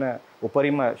තියෙන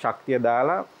උපරිම ශක්තිය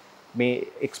දාලා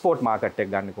මේ එක්ස්පෝර්ට් මාකට් එක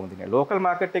ගන්න කොහොමද නේ. ලෝකල්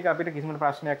මාකට් එක අපිට කිසිම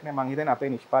ප්‍රශ්නයක් නැහැ. මං හිතන්නේ අපේ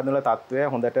නිෂ්පාදන වල තත්ත්වය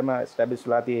හොඳටම ස්ටැබ්ලිෂ්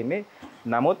වෙලා තියෙන්නේ.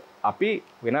 නමුත් අපි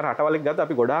වෙන රටවල් එක්ක ගත්තොත්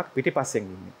අපි ගොඩාක් පිටිපස්සෙන්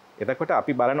ඉන්නේ. එතකොට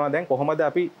අපි බලනවා දැන් කොහොමද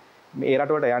අපි මේ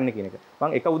රටවලට යන්නේ කියන එක.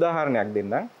 මං එක උදාහරණයක්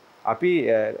දෙන්නම්. අපි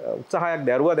උත්සාහයක්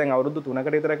දැරුවා දැන් අවුරුදු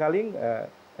 3කට විතර කලින්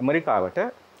ඇමරිකාවට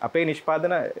අපේ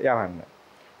නිෂ්පාදන යවන්න.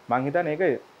 මං හිතන්නේ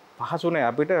ඒක පහසු නෑ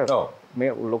අපිට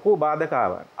මේ ලොකු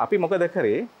බාධකාවක්. අපි මොකද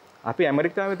කරේ? අපි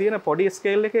ඇමරිකාවේ තියෙන පොඩි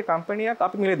ස්කේල් එකේ කම්පැනියක්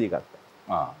අපි මිලදී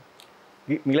ගත්තා.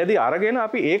 මිලදී අරගෙන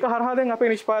අපි ඒක හරහා දැන් අපේ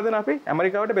නිෂ්පාදන අපි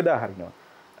ඇමරිකාවට බෙදා හරිනවා.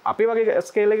 අපි වගේ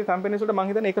ස්කේල් එකේ කම්පැනිස් වලට මං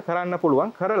හිතන්නේ ඒක කරන්න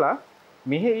පුළුවන්. කරලා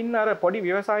මෙහි ඉන්න අර පොඩි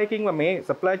ව්‍යවසායකින්ව මේ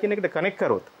සප්ලයි චේන් එකට කනෙක්ට්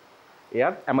කරොත්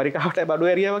එයත් ඇමරිකාවට බඩු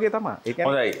ඇරියා වගේ තමයි. ඒ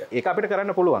කියන්නේ ඒක අපිට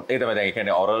කරන්න පුළුවන්. ඒ තමයි දැන් ඒ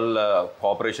කියන්නේ ඔරල්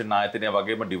කෝපරේෂන් ආයතනය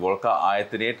වගේම ඩිවෝල්කා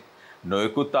ආයතනයේ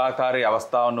නොයෙකුත් ආකාරයේ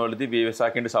අවස්ථාවන් වලදී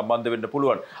ව්‍යවසායකින්ට සම්බන්ධ වෙන්න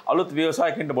පුළුවන්. අලුත්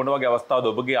ව්‍යවසායකින්ට මොන වගේ අවස්ථාවද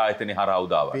ඔබගේ ආයතනය හරහා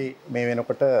උදා වෙන්නේ? අපි මේ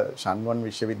වෙනකොට ෂන්වන්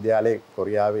විශ්වවිද්‍යාලයේ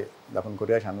කොරියාවේ දකුණු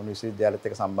කොරියාවේ ෂන්වන් විශ්වවිද්‍යාලයත්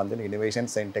එක්ක සම්බන්ධ වෙන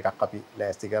ඉනෝවේෂන් සෙන්ටර් එකක් අපි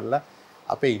ලෑස්ති කරලා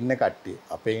අපේ ඉන්න කට්ටිය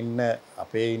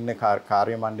අපේ ඉන්න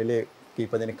කාර්ය මණ්ඩලයේ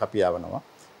කීප දෙනෙක් අපි යවනවා.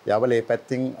 යවල ඒ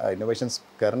පැත්තෙන් ඉනෝවේෂන්ස්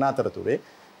කරන අතරතුරේ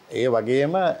ඒ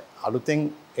වගේම අලුතෙන්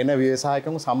එන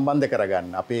ව්‍යවසායකයන් සම්බන්ධ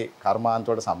කරගන්න අපේ කර්මාන්ත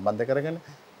වලට සම්බන්ධ කරගෙන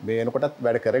මේ වෙනකොටත්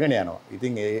වැඩ කරගෙන යනවා.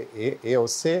 ඉතින් ඒ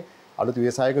ඔස්සේ අලුත්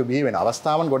ව්‍යවසායකයෝ බිහි වෙන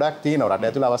අවස්ථාවන් ගොඩක් තියෙනවා. රට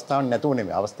ඇතුළේ අවස්ථාවන් නැතුව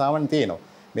නෙමෙයි. අවස්ථාවන් තියෙනවා.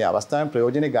 මේ අවස්ථාවෙන්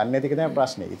ප්‍රයෝජනෙ ගන්න නැති එක තමයි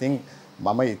ප්‍රශ්නේ. ඉතින්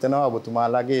මම හිතනවා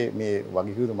ඔබතුමාලාගේ මේ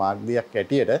වගකීම් මාර්ගයක්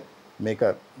ඇටියට මේක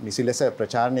නිසි ලෙස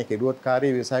ප්‍රචාරණය කෙරුවොත්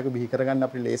කාර්ය ව්‍යවසායකයෝ බිහි කරගන්න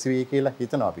අපිට ලේසි වෙයි කියලා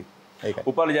හිතනවා අපි. ඒකයි.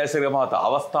 උපාලි ජයසිංහ මහතා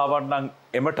අවස්ථාවක් නම්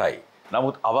එමටයි.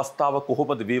 නමුත් අවස්ථාව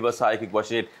කොහොමද ව්‍යවසායකෙක්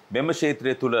වශයෙන් මෙම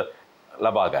ක්ෂේත්‍රය තුල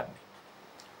ලබා ගන්නේ?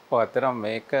 ඇත්තටම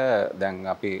මේක දැන්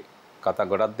අපි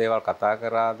ගොඩක් දේවල් කතා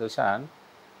කරා දුෂාන්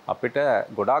අපිට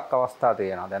ගොඩක් අවස්ථා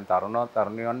තියෙනවා. දැන්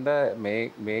තරුණයන්ට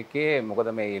මේකේ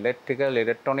මොකද මේ ඉලෙක්ට්‍රිකල්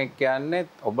ඉලෙක්ට්‍රොනික කියන්නේ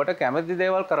ඔබට කැමති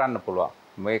දේවල් කරන්න පුළුවන්.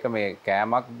 මේක මේ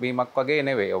කෑමක් බීමක් වගේ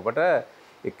නෙවෙයි. ඔබට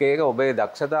එක ඔබේ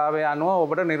දක්ෂතාවය අනුව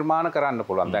ඔබට නිර්මාණ කරන්න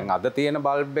පුළුවන්. දැන් අද තියෙන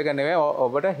බල්බ් එක නෙවෙයි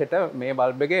ඔබට හෙට මේ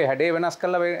බල්බ් එකේ හැඩය වෙනස්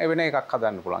කරලා වෙන එකක්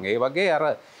හදන්න පුළුවන්. ඒ වගේ අර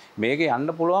මේකේ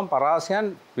යන්න පුළුවන්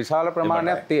පරාසයන් විශාල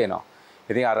ප්‍රමාණයක් තියෙනවා.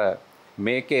 ඉතින් අර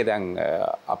මේකේ දැන්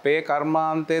අපේ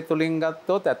කර්මාන්තය තුලින්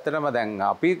ගත්තොත් ඇත්තටම දැන්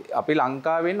අපි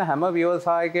ලංකාවේ ඉන්න හැම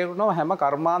ව්‍යවසායකයෙකුටම හැම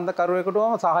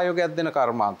කර්මාන්තකරුවෙකුටම සහයෝගයක් දෙන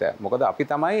කර්මාන්තයක්. මොකද අපි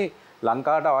තමයි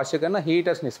ලංකාවට අවශ්‍ය කරන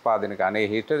හීටර්ස් නිෂ්පාදනය කරන්නේ.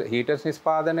 හීටර්ස්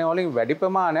නිෂ්පාදනය වලින් වැඩි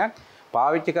ප්‍රමාණයක්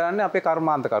පාවිච්චි කරන්නේ අපේ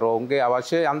කර්මාන්තකරුවන්ගේ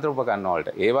අවශ්‍ය යන්ත්‍ර උපකරණ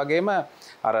වලට. ඒ වගේම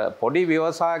අර පොඩි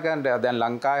ව්‍යවසායකයන්ට දැන්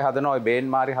ලංකාවේ හදන ඔය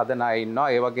බේන් මාරි හදන අය ඉන්නවා.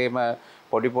 ඒ වගේම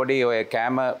පොඩි ඔය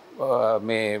කෑම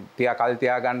මේ කල්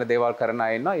තියාගන්න දේවල් කරන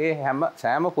අය ඉන්නවා. ඒ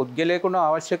සෑම පුද්ගලයෙකුටම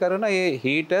අවශ්‍ය කරන මේ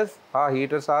හීටර්ස්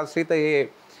හීටර්ස් ආශ්‍රිත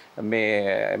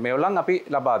මේවලන් අපි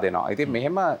ලබා දෙනවා. ඉතින්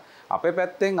මෙහෙම අපේ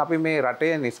පැත්තෙන් අපි මේ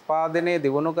රටේ නිෂ්පාදනය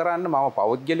දියුණු කරන්න මම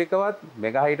පෞද්ගලිකවත්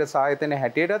මෙගා හීටර්ස් ආයතනයේ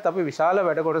හැටියටත් අපි විශාල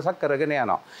වැඩ කොටසක් කරගෙන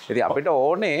යනවා. ඉතින් අපිට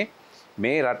ඕනේ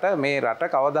මේ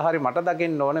රට කවදා හරි මට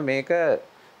දකින්න ඕනේ මේක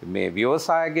මේ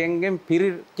ව්‍යවසායකයන්ගෙන්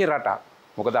පිරිච්ච රටක්.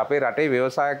 මොකද අපේ රටේ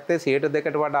ව්‍යවසායකත්වයේ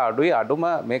 102කට වඩා අඩුයි. අඩුම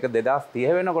මේක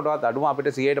 2030 වෙනකොටවත් අඩුම අපිට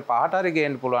 105ට හරි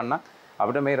ගේන්න පුළුවන් නම්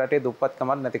අපිට මේ රටේ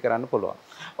දුප්පත්කමක් නැති කරන්න පුළුවන්.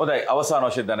 හොඳයි අවසාන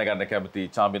වශයෙන් දැනගන්න කැමති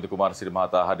චාම්බින්දු කුමාරසිරි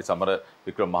මහතා හරි සමර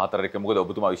වික්‍රම මහතාට එක මොකද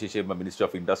ඔබතුමා විශේෂයෙන්ම මිනිස්ට්‍රි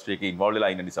ඔෆ් ඉන්ඩස්ට්‍රි එකේ ඉන්වෝල්ව්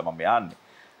වෙලා ඉන්න නිසා මම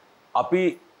යන්නේ.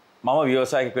 මම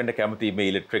ව්‍යවසායකයෙක් වෙන්න කැමති මේ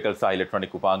ඉලෙක්ට්‍රිකල් සහ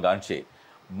ඉලෙක්ට්‍රොනික උපාංග අංශේ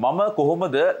මම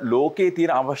කොහොමද ලෝකයේ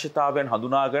තියෙන අවශ්‍යතාවයන්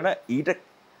හඳුනාගෙන ඊට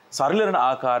සරිලන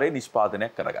ආකාරයේ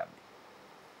නිෂ්පාදනයක් කරගන්නේ?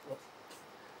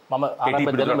 මම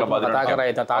ආරම්භයේදී කතා කරා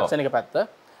ඒ තාක්ෂණික පැත්ත.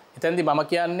 එතෙන්දී මම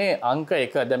කියන්නේ අංක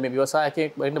 1 දැන් මේ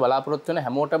ව්‍යවසායකයෙක් වෙන්න බලාපොරොත්තු වෙන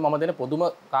හැමෝටම මම දෙන පොදුම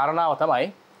කාරණාව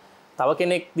තමයි තව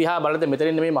කෙනෙක් දිහා බලද්දී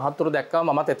මෙතනින් මේ මහත්තුරු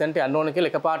දැක්කම මමත් එතනට යන්න ඕන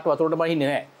කියලා එකපාරට වතුරට බහින්නේ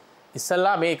නැහැ.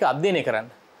 ඉස්සල්ලා මේක අධ්‍යයනය කරන්න.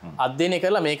 අධ්‍යයනය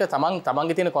කරලා මේක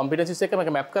තමන්ගේ තියෙන කොම්පිටන්සිස් එක මේක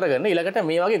මැප් කරගෙන ඊළඟට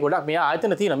මේ වගේ ගොඩක් මේ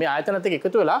ආයතන තියෙනවා. මේ ආයතනත් එක්ක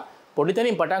එකතු වෙලා පොඩි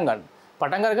තැනින් පටන් ගන්න.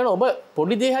 පටන් අරගෙන ඔබ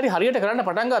පොඩි දේ හරියට කරන්න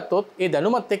පටන් ගත්තොත් ඒ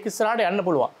දැනුමත් එක්ක ඉස්සරහට යන්න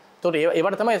පුළුවන්. ඒතකොට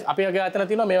ඒවට තමයි අපි වගේ ආයතන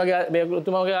තියෙනවා මේ වගේ මේ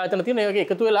උතුමගේ ආයතන තියෙනවා. ඒ වගේ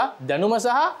එකතු වෙලා දැනුම සහ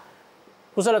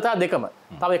කුසලතා දෙකම.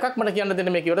 තව එකක් මට කියන්න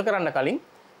දෙන්න මේක ඉවර කරන්න කලින්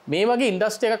මේ වගේ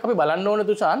ඉන්ඩස්ට්‍රි එකක් අපි බලන්න ඕන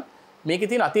තුෂාන් මේකේ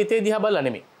තියෙන අතීතයේ දිහා බලලා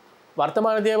නෙමෙයි.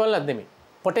 වර්තමාන දිහා බලලත් නෙමෙයි.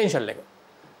 පොටෙන්ෂල් එක.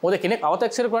 මොකද කෙනෙක්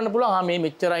අවතක්සර කරන්න පුළුවන් මේ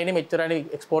මෙච්චරයිනේ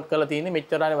එක්ස්පෝර්ට් කරලා තියෙන්නේ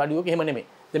මෙච්චරයි වැඩියෝක එහෙම නෙමෙයි.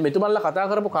 දැන් මෙතුමන්ලා කතා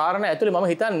කරපු කාරණා ඇතුලේ මම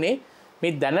හිතන්නේ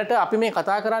මේ දැනට අපි මේ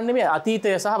කතා කරන්නේ මේ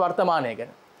අතීතය සහ වර්තමානය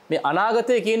ගැන. මේ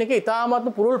අනාගතය කියන එක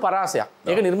ඉතාමත්ම පුරුල් පරාසයක්.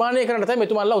 ඒක නිර්මාණය කරන්න තමයි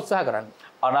මෙතුමන්ලා උත්සාහ කරන්නේ.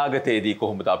 අනාගතයේදී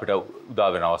කොහොමද අපිට උදා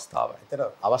වෙන අවස්ථාව? ඒතර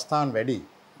අවස්ථාන් වැඩි.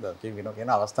 කියන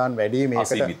අවස්ථාන් වැඩි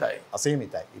මේකට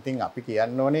අසීමිතයි. ඉතින් අපි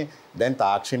කියන්න ඕනේ දැන්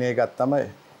තාක්ෂණය ගත්තම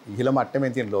ඉහළ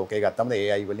මට්ටමේ තියෙන ලෝකේ ගත්තම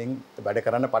AI වලින් වැඩ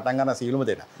කරන්න පටන් ගන්න සීලුම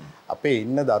දෙන. අපේ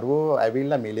ඉන්න දරුවෝ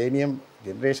ඇවිල්ලා මිලේනියම්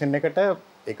ජෙනරේෂන් එකට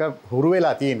ඒක හුරු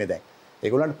වෙලා තියෙන්නේ දැන්.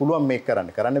 ඒගොල්ලන්ට පුළුවන් මේක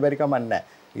කරන්න බැරි කමක් නැහැ.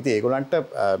 ඉතින් ඒගොල්ලන්ට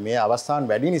මේ අවස්ථාන්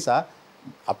වැඩි නිසා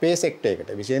අපේ සෙක්ටර් එකට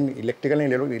විශේෂයෙන් ඉලෙක්ට්‍රිකල්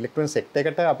ඉලෙක්ට්‍රොනික සෙක්ටර්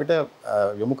එකට අපිට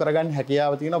යොමු කරගන්න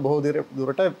හැකියාව තියෙනවා බොහෝ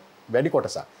දුරට වැඩි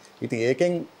කොටසක්. ඉතින්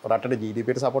ඒකෙන් රටට GDP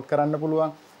එකට සපෝට් කරන්න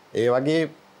පුළුවන්. ඒ වගේ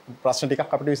ප්‍රශ්න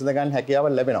ටිකක් අපිට විසඳ ගන්න හැකියාව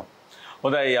ලැබෙනවා.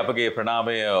 හොඳයි අපගේ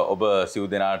ප්‍රණාමය ඔබ සිව්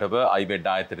දෙනාටම අයිබෙඩ්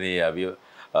ආයතනයේ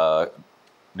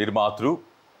නිර්මාතෘ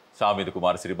සාමිද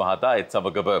කුමාරසිරි මහතා එත්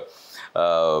සමගම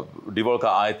ඩිවෝල්ක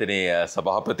ආයතනයේ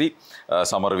සභාපති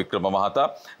සමර වික්‍රම මහතා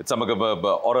එත් සමගම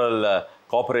ඔරල්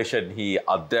කෝපරේෂන් හි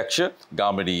අධ්‍යක්ෂ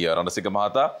ගාමිණී රණසිංහ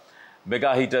මහතා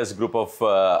Mega Heaters Group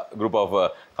of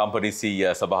Companies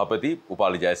සභාපති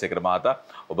උපාලි ජයසේකර මහතා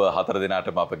ඔබ හතර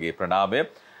දෙනාටම අපගේ ප්‍රණාමය.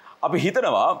 අපි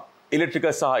හිතනවා ඉලෙක්ට්‍රික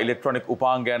සහ ඉලෙක්ට්‍රොනික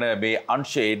උපාංගයන මේ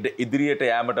අංශයෙන් ඉදිරියට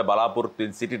යෑමට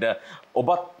බලාපොරොත්තුෙන් සිටින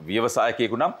ඔබත්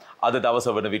ව්‍යවසායකයෙකු නම් අද දවස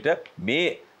වන විට මේ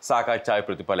සාකච්ඡාවේ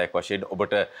ප්‍රතිඵලයක් වශයෙන්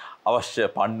ඔබට අවශ්‍ය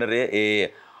පන්නරය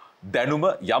ඒ දැනුම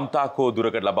යම්තාකෝ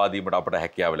දුරකට ලබා දීමට අපට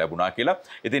හැකියාව ලැබුණා කියලා.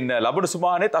 ඉතින් ලබන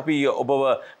සුමානෙත් අපි ඔබව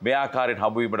මේ ආකාරයෙන්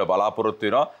හමු වීමට බලාපොරොත්තු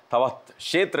වෙනවා. තවත්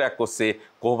ක්ෂේත්‍රයක් ඔස්සේ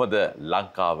කොහොමද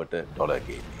ලංකාවට ඩොලර්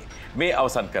ගේන්නේ? මේ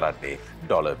අවසන් කරන්නේ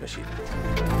ඩොලර් මැෂින්.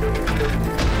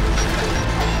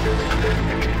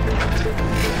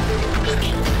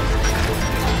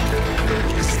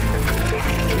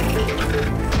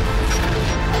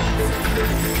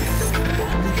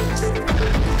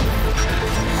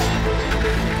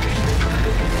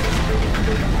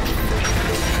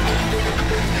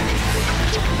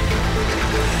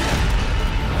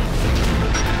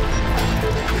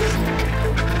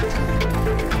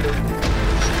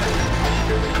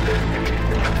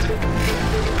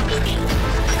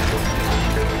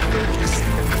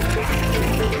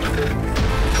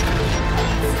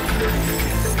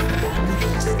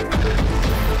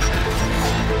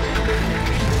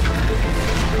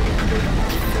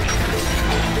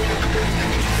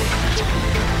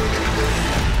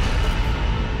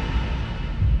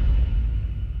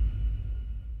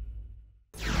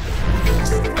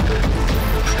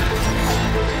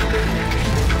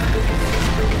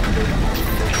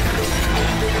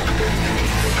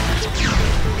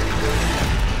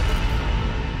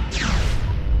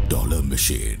 Dollar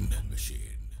Machine.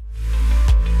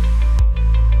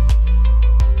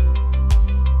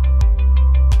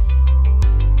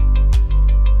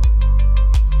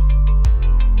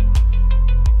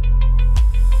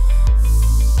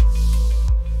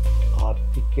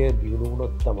 ආර්ථිකය දියුණු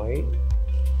වුණොත් තමයි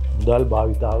මුදල්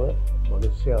භාවිතාව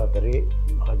මනුෂ්‍ය අතරේ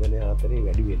මහජනය අතරේ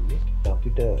වැඩි වෙන්නේ.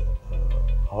 අපිට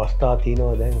අවස්ථා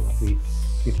තියෙනවා දැන් අපි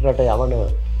පිටරට යවන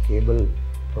කේබල්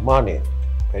ප්‍රමාණය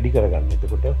වැඩි කරගන්න.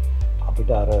 එතකොට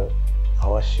අපිට අර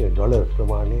අවශ්‍ය ඩොලර්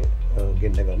ප්‍රමාණය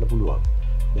ගෙන්න ගන්න පුළුවන්.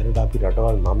 දැනට අපි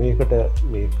රටවල් 9කට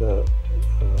මේක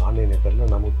ආනයනය කරන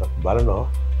නමුත් අපි බලනවා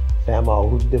සෑම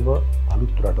අවුරුද්දෙම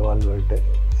අලුත් රටවල් වලට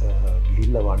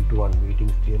ගිහිල්ලා 1-to-1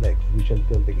 මීටින්ග්ස් තියලා එක්සිබිෂන්ස්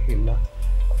වලට ගිහිල්ලා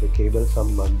අපේ කේබල්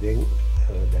සම්බන්ධයෙන්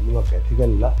දැනුමක් ඇති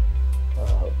කරලා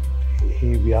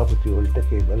ඒ ව්‍යාපෘති වලට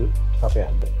කේබල්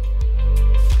සපයන්න.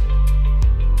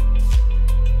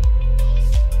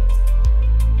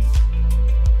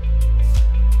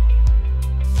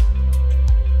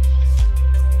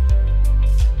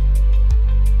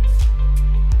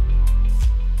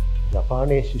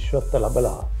 ජපානයේ ශිෂ්‍යත්ව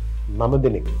ලැබලා 9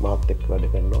 දෙනෙක් මාත් එක්ක වැඩ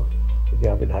කරනවා. ඉතින්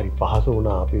අපිට හරි පහසු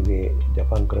වුණා අපි මේ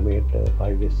ජපන් ක්‍රමයට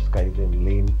 5S Kaizen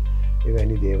Lean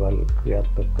එවැනි දේවල්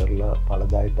ක්‍රියාත්මක කරලා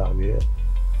ඵලදායීතාවය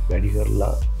වැඩි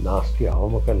කරලා නාස්ති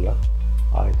අවම කරලා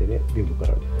ආයතනය දියුණු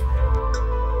කරන්න.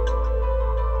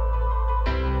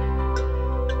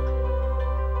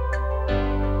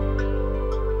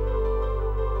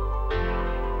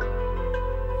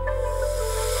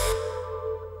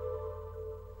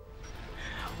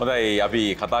 හොඳයි අපි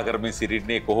කතා කරමින්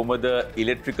සිටින්නේ කොහොමද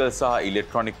ඉලෙක්ට්‍රිකල් සහ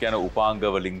ඉලෙක්ට්‍රොනික යන උපාංග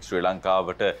වලින් ශ්‍රී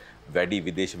ලංකාවට වැඩි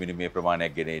විදේශ විනිමය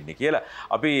ප්‍රමාණයක් ගෙන එන්නේ කියලා.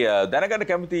 අපි දැනගන්න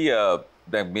කැමති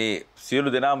දැන් මේ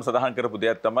සියලු දෙනාම සඳහන් කරපු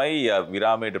දෙයක් තමයි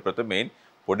විරාමයේ ප්‍රථමයෙන්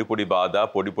පොඩි බාධා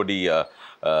පොඩි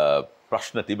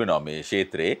ප්‍රශ්න තිබෙනවා මේ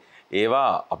ක්ෂේත්‍රයේ.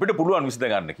 ඒවා අපිට පුළුවන්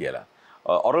විසඳ ගන්න කියලා.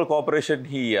 ඔරල්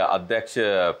කෝපරේෂන් හි අධ්‍යක්ෂ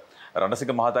රණසිංහ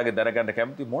මහතාගේ දැනගන්න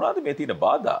කැමති මොනවාද මේ තියෙන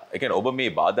බාධා? ඒ කියන්නේ ඔබ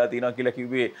මේ බාධා තියෙනවා කියලා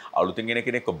කිව්වේ අලුතින් එන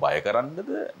කෙනෙක්ව බය කරන්නද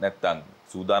නැත්නම්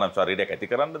සූදානම් ශරීරයක් ඇති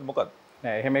කරන්නද මොකක්ද?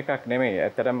 නෑ එහෙම එකක් නෙමෙයි.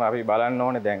 ඇත්තටම අපි බලන්න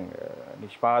ඕනේ දැන්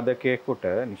නිෂ්පාදකයෙකුට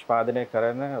නිෂ්පාදනය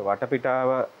කරන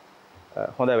වටපිටාව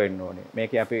හොඳ වෙන්න ඕනේ.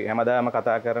 මේක අපි හැමදාම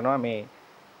කතා කරනවා මේ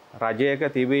රජයක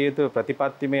තිබිය යුතු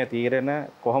ප්‍රතිපත්තිමය තීරණ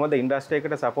කොහොමද ඉන්ඩස්ට්‍රි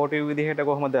එකට සපෝටිව් විදිහට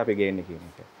කොහොමද අපි ගේන්නේ කියන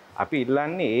එක. අපි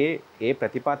ඉල්ලන්නේ ඒ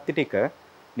ප්‍රතිපත්ති ටික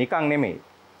නිකන් නෙමෙයි.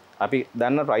 අපි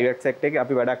දන්න ප්‍රයිවට් සෙක්ටර් එකේ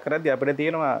අපි වැඩක් කරද්දී අපිට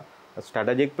තියෙනවා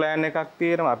ස්ට්‍රැටජික් ප්ලෑන් එකක්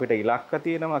තියෙනවා, අපිට ඉලක්ක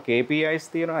තියෙනවා, KPIs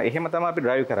තියෙනවා. එහෙම තමයි අපි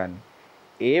ඩ්‍රයිව් කරන්නේ.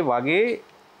 ඒ වගේ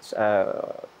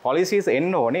පොලිසිස්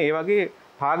එන්න ඕනේ. ඒ වගේ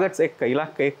ටාගට්ස් එක්ක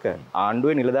ඉලක්ක එක්ක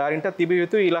ආණ්ඩුවේ නිලධාරීන්ට තිබිය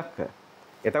යුතු ඉලක්ක.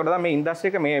 එතකොට තමයි මේ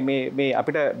ඉන්ඩස්ට්‍රි එක මේ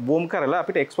අපිට බූම් කරලා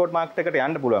අපිට එක්ස්පෝර්ට් මාකට් එකට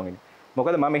යන්න පුළුවන් වෙන්නේ.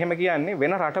 මොකද මම එහෙම කියන්නේ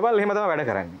වෙන රටවල් එහෙම තමයි වැඩ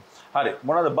කරන්නේ. හරි.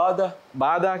 මොනවාද බාධා?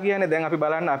 බාධා කියන්නේ දැන් අපි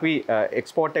බලන්න අපි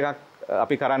එක්ස්පෝර්ට් එකක්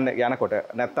අපි කරන්න යනකොට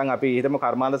නැත්තම් අපි හිතමු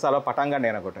කර්මාන්ත ශාලාව පටන්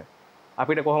ගන්න යනකොට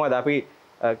අපිට කොහොමද අපි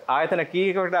ආයතන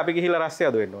කීයකට අපි ගිහිල්ලා රස්සය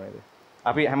දුවෙන්න ඕනේද?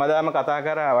 අපි හැමදාම කතා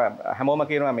කරා හැමෝම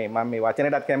කියනවා මේ මම මේ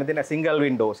වචනයටත් කැමති නැහැ සිංගල්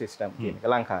වින්ඩෝ සිස්ටම් කියන එක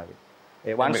ලංකාවේ.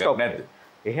 ඒ වන් ස්ටොප් නැද්ද?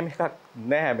 එහෙම එකක්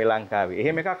නැහැ මේ ලංකාවේ.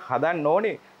 එහෙම එකක් හදන්න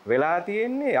ඕනේ. වෙලා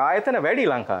තියෙන්නේ ආයතන වැඩි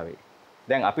ලංකාවේ.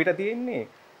 දැන් අපිට තියෙන්නේ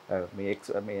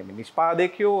මේ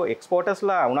නිෂ්පාදකයෝ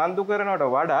එක්ස්පෝර්ටර්ස්ලා උනන්දු කරනවට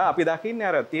වඩා අපි දකින්නේ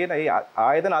අර තියෙන ඒ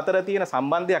ආයතන අතර තියෙන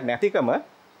සම්බන්ධයක් නැතිකම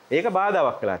ඒක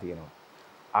බාධාවක් වෙලා තියෙනවා.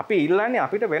 අපි ඉල්ලන්නේ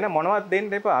අපිට වෙන මොනවත්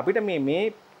දෙන්න එපා. අපිට මේ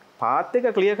පාත්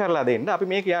එක ක්ලියර් කරලා දෙන්න. අපි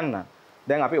මේ කියන්න.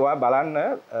 දැන් අපි ඔයා බලන්න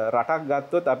රටක්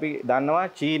ගත්තොත් අපි දන්නවා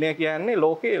චීනය කියන්නේ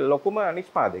ලෝකේ ලොකුම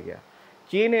නිෂ්පාදකයා.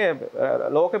 චීනය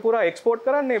ලෝකෙ පුරා එක්ස්පෝර්ට්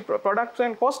කරන්නේ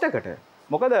ප්‍රොඩක්ෂන් කොස්ට් එකට.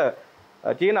 මොකද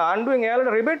චීන ආණ්ඩුවෙන්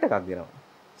එයාලට රිබේට් එකක් දෙනවා.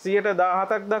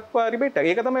 17ක් දක්වා රිබේට් එක.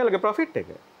 ඒක තමයි එයාලගේ ප්‍රොෆිට් එක.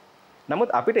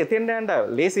 නමුත් අපිට එතෙන්ට යන්න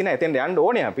ලේසි නෑ. එතෙන්ට යන්න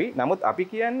ඕනේ අපි. නමුත් අපි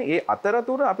කියන්නේ ඒ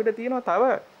අතරතුර අපිට තියෙනවා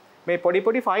තව මේ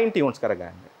පොඩි ෆයින් ටියුන්ස්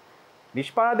කරගන්න.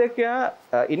 නිෂ්පාදකයා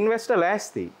ඉන්වෙස්ටර්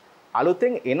ලෑස්ති.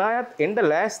 අලුතෙන් එන අයත් එන්න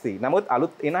ලෑස්ති. නමුත්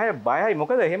අලුත් එන අය බයයි.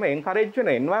 මොකද එහෙම එන්කරේජ්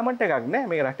වෙන එන්වයරන්මන්ට් එකක්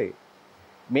නෑ මේ රටේ.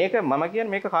 මේක මම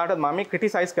කියන්නේ මේක කාටවත් මම මේ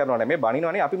ක්‍රිටිසයිස් කරනවා නෑ. මේ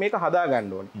බනිනවනේ අපි මේක හදා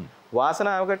ගන්න ඕනේ.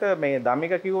 වාසනාවකට මේ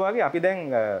ධම්මික කිව්වා වගේ අපි දැන්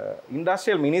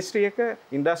ඉන්ඩස්ට්‍රියල් මිනිස්ට්‍රි එක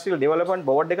ඉන්ඩස්ට්‍රියල් ඩෙවලොප්මන්ට්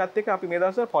බෝඩ් එකත් එක්ක අපි මේ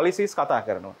දවස්වල පොලිසිස් කතා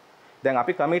කරනවා. දැන්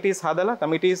අපි කමිටිස් හදලා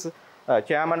කමිටිස්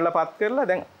චෙයාමන්ලා පත් කරලා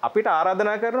දැන් අපිට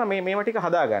ආරාධනා කරනවා මේවා ටික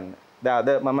හදා ගන්න. දැන් අද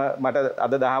මට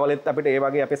අද දහවලෙත් අපිට ඒ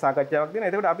වගේ අපේ සාකච්ඡාවක් දෙනවා.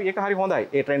 එතකොට අපි ඒක හරි හොඳයි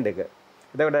ඒ ට්‍රෙන්ඩ් එක.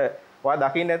 එතකොට ඔයා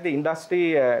දකින්න ඇද්දි ඉන්ඩස්ට්‍රි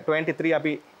 23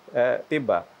 අපි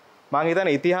තිබ්බා. මම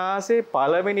හිතන්නේ ඉතිහාසයේ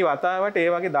පළවෙනි වතාවට ඒ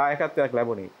වගේ දායකත්වයක්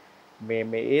ලැබුණේ.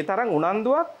 මේ ඒ තරම්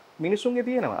උනන්දුවක් මිනිසුන්ගේ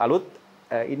තියෙනවා. අලුත්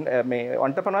මේ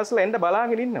ඔන්ටර්ප්‍රනර්ස්ලා එන්න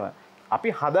බලාගෙන ඉන්නවා. අපි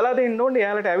හදලා දෙන්න ඕනේ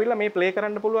එයාලට ඇවිල්ලා මේ ප්ලේ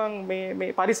කරන්න පුළුවන්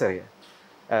මේ පරිසරය.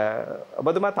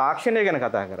 ඔබතුමා තාක්ෂණය ගැන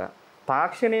කතා කරා.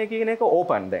 තාක්ෂණය කියන එක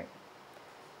ඕපන් දැන්.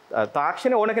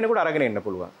 තාක්ෂණය ඕන කෙනෙකුට අරගෙන එන්න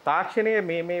පුළුවන්. තාක්ෂණය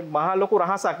මේ මහා ලොකු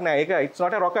රහසක් නෑ. ඒක it's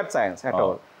not a rocket science at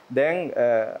all. දැන්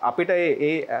අපිට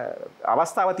ඒ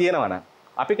අවස්ථාව තියෙනවා නම්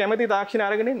අපි කැමති තාක්ෂණ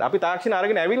අරගෙන ඉන්න. අපි තාක්ෂණ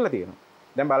අරගෙන ඇවිල්ලා තියෙනවා.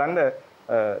 දැන් බලන්න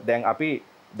දැන් අපි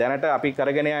දැනට අපි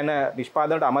කරගෙන යන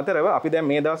නිෂ්පාදනයට අමතරව අපි දැන්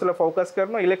මේ දවස්වල ફોකස්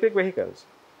කරනවා ඉලෙක්ට්‍රික් වෙහිකල්ස්.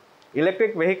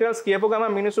 ඉලෙක්ට්‍රික් වෙහිකල්ස් කියපු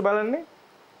ගමන් මිනිස්සු බලන්නේ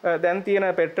දැන් තියෙන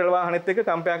පෙට්‍රල් වාහනෙත් එක්ක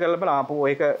කම්පෙයාර් කරලා බලන ආපෝ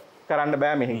ඒක කරන්න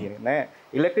බෑ මෙහි කියන්නේ නෑ.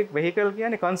 ඉලෙක්ට්‍රික් වෙහිකල්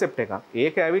කියන්නේ concept එකක්.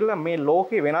 ඒක ඇවිල්ලා මේ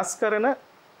ලෝකේ වෙනස් කරන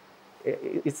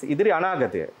ඉදිරි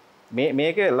අනාගතය.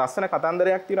 මේකේ ලස්සන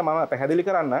කතන්දරයක් තියෙනවා මම පැහැදිලි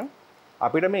කරන්නම්.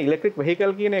 අපිට මේ ඉලෙක්ට්‍රික්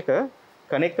වෙහිකල් කියන එක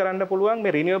කනෙක්ට් කරන්න පුළුවන්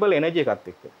මේ රිනියුවබල් එනර්ජි එකත්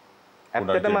එක්ක.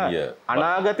 ඇත්තටම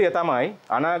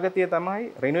අනාගතය තමයි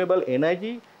රිනියුවබල්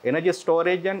energy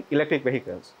storage and electric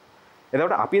vehicles.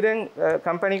 එතකොට අපි දැන්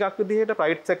කම්පැනි එකක් විදිහට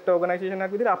ප්‍රයිවට් සෙක්ටර් ඕගනයිසේෂන්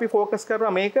එකක් විදිහට අපි ફોකස්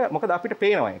කරනවා මේක මොකද අපිට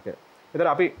පේනවා ඒක.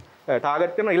 එතකොට අපි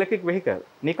ටාගට් කරන ඉලෙක්ට්‍රික් වෙහිකල්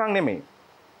නිකන් නෙමෙයි.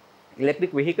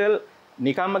 ඉලෙක්ට්‍රික් වෙහිකල්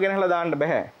නිකම්ම ගෙනහලා දාන්න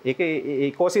බෑ. ඒකේ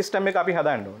ඉකෝසිස්ටම් එක අපි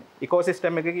හදන්න ඕනේ.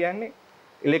 ඉකෝසිස්ටම් එක කියන්නේ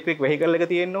ඉලෙක්ට්‍රික් වෙහිකල් එක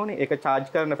තියෙන්න ඕනේ. ඒක charge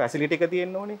කරන facility එක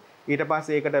තියෙන්න ඕනේ. ඊට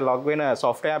පස්සේ ඒකට log වෙන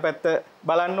software පැත්ත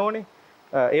බලන්න ඕනේ.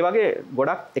 ඒ වගේ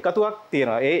ගොඩක් එකතුවක්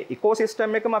තියෙනවා. ඒ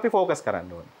ecosystem එකම අපි focus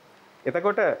කරන්න ඕනේ.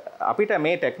 එතකොට අපිට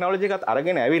මේ ටෙක්නොලොජි එකත්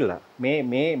අරගෙන ඇවිල්ලා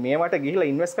මේවට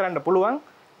ගිහිල්ලා ඉන්වෙස්ට් කරන්න පුළුවන්.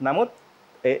 නමුත්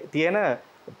තියෙන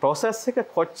process එක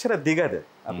කොච්චර දිගද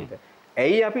අපිට?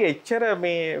 ඇයි අපි එච්චර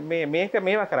මේක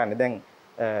මේවා කරන්නේ? දැන්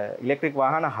ඉලෙක්ට්‍රික්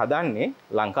වාහන හදන්නේ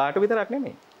ලංකාවට විතරක්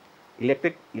නෙමෙයි.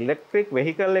 ඉලෙක්ට්‍රික්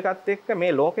වෙහිකල් එකත් එක්ක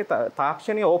මේ ලෝකේ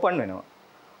තාක්ෂණය ඕපන් වෙනවා.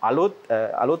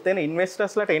 අලුත් එන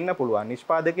ඉන්වෙස්ටර්ස්ලාට එන්න පුළුවන්,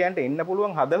 නිෂ්පාදකයන්ට එන්න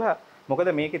පුළුවන් හදලා. මොකද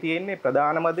මේකේ තියෙන්නේ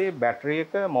ප්‍රධානම දේ බැටරි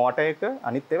එක, මෝටර් එක,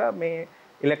 අනිත් ඒවා මේ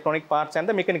ඉලෙක්ට්‍රොනික පාර්ට්ස්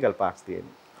and මෙකැනිකල් පාර්ට්ස්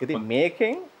තියෙන්නේ. ඉතින්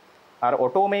මේකෙන් අර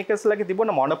ඔටෝමේකර්ස්ලාගේ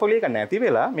තිබුණ මොනොපොලි එක නැති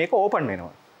වෙලා මේක ඕපන්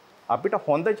වෙනවා. අපිට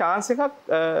හොඳ chance එකක්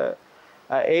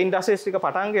ඒ ඉන්ඩස්ට්‍රීස් ටික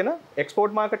පටන්ගෙන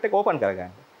එක්ස්පෝර්ට් මාකට් එක ඕපන්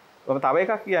කරගන්න. මම තව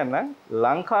එකක් කියන්නම්.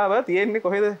 ලංකාව තියෙන්නේ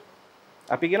කොහෙද?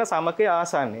 අපි කියන සමකේ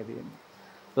ආසන්නයේ තියෙන්නේ.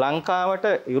 ලංකාවට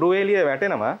ඉරු එළිය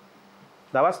වැටෙනවා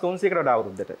දවස් 300කට වඩා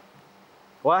අවුරුද්දට.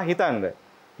 ඔයා හිතන්න.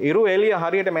 ඉරු එළිය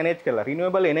හරියට මැනේජ් කරලා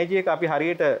රිනියුවබල් එනර්ජි එක අපි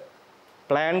හරියට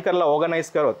ප්ලෑන් කරලා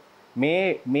ඕගනයිස් කරොත්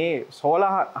මේ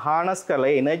සෝලාර් හානස්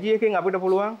කරලා ඒ එනර්ජි එකෙන් අපිට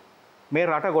පුළුවන් මේ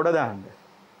රට ගොඩ දාන්න.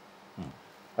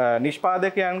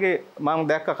 නිෂ්පාදකයන්ගේ මම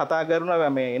දැක්ක කතා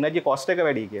කරනවා මේ එනර්ජි කොස්ට් එක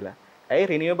වැඩි කියලා.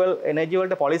 ඇයි රිනියුවබල් එනර්ජි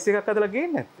වලට පොලිසි එකක් හදලා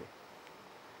ගේන්නේ නැත්තේ?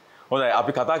 හොඳයි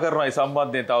අපි කතා කරනවා ඒ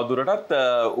සම්බන්ධයෙන් තවදුරටත්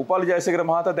උපාලි ජයසේකර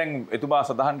මහතා දැන් එතුමා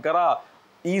සඳහන් කරා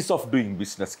ease of doing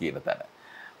business කියන තැන.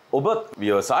 ඔබ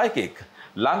ව්‍යවසායකෙක්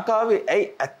ලංකාවේ ඇයි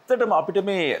ඇත්තටම අපිට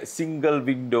මේ සිංගල්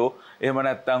වින්ඩෝ එහෙම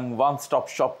නැත්නම් one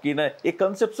stop shop කියන ඒ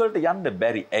concepts වලට යන්න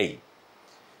බැරි ඇයි?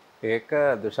 ඒක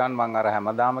දුෂාන් මං අර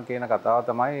හැමදාම කියන කතාව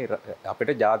තමයි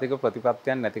අපිට ජාතික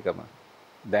ප්‍රතිපත්තියක් නැතිකම.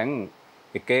 දැන්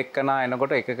එක එකනා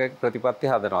එනකොට එක එක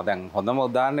ප්‍රතිපත්ති හදනවා. දැන් හොඳම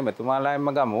උදාහරණය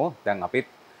මෙතුමාලායින්ම ගමු. දැන් අපිත්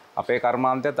අපේ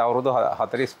කර්මාන්තයත් අවුරුදු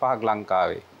 45ක්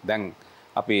ලංකාවේ. දැන්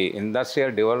අපි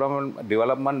ඉන්ඩස්ට්‍රියල්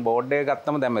ඩෙවලොප්මන්ට් බෝඩ් එක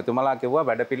ගත්තම දැන් මෙතුමාලා කිව්වා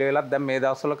වැඩපිළිවෙලක් දැන් මේ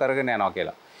දවස්වල කරගෙන යනවා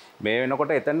කියලා. මේ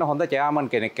වෙනකොට එතන හොඳ චෙයාමන්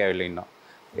කෙනෙක් ඇවිල්ලා ඉන්නවා.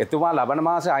 එතුමා ලබන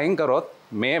මාසේ අයින් කරොත්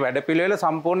මේ වැඩපිළිවෙල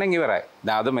සම්පූර්ණයෙන් ඉවරයි.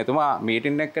 දැන් අද මෙතුමා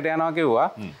මීටින් එකකට යනවා කිව්වා.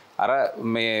 අර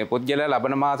මේ පුජ්‍යල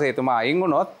ලබන මාසේ එතුමා අයින්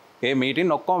වුණොත් මේ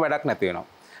මීටින් ඔක්කොම වැඩක් නැති වෙනවා.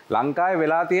 ලංකාවේ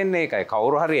වෙලා තියෙන්නේ ඒකයි.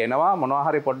 කවුරු හරි එනවා මොනවා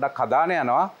හරි පොඩ්ඩක් හදාන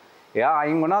යනවා. එයා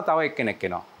අයින් වුණා තව එක්කෙනෙක්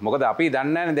එනවා. මොකද අපි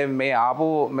දන්නේ නැහැ දැන් මේ ආපු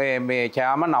මේ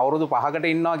චෑමන් අවුරුදු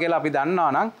 5කට ඉන්නවා කියලා අපි දන්නවා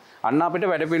නම් අන්න අපිට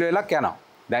වැඩපිළිවෙලක් යනවා.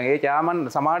 දැන් ඒ චෑමන්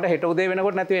සමාජයට හෙට උදේ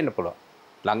වෙනකොට නැති වෙන්න පුළුවන්.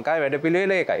 ලංකාවේ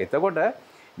වැඩපිළිවෙල ඒකයි. එතකොට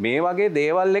මේ වගේ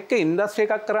දේවල් එක්ක ඉන්ඩස්ට්‍රි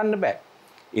එකක් කරන්න බෑ.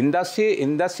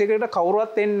 ඉන්ඩස්ට්‍රි එකට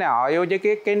කවුරුවත් එන්නේ නැහැ.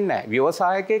 ආයෝජකයෙක් එන්නේ නැහැ.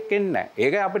 ව්‍යවසායකයෙක් එන්නේ නැහැ.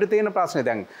 ඒකයි අපිට තියෙන ප්‍රශ්නේ.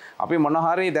 දැන් අපි මොන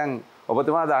හරි දැන්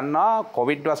ඔබතුමා දන්නවා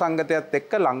කොවිඩ් වසංගතයත්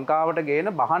එක්ක ලංකාවට ගේන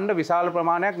බහණ්ඩ විශාල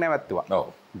ප්‍රමාණයක් නැවැත්තුවා.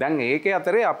 දැන් ඒකේ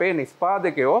අතරේ අපේ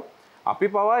නිෂ්පාදකයෝ අපි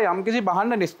පවා යම්කිසි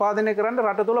බහණ්ඩ නිෂ්පාදනය කරන්න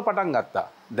රට තුල පටන් ගත්තා.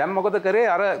 දැන් මොකද කරේ?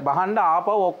 අර බහණ්ඩ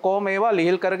ආපහු ඔක්කොම ඒවා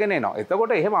ලිහිල් කරගෙන එනවා.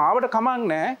 එතකොට එහෙම ආවට කමක්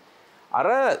නැහැ. අර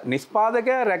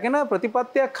නිෂ්පාදකයා රැගෙන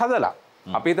ප්‍රතිපත්තියක් හදලා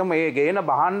අපි හිතමු මේ ගේන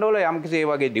බහණ්ඩ වල යම්කිසි ඒ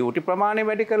වගේ ඩියුටි ප්‍රමාණය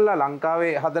වැඩි කරලා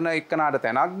ලංකාවේ හදන එක්කනට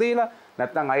තැනක් දීලා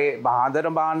නැත්නම් අය බහදර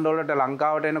බහණ්ඩ වලට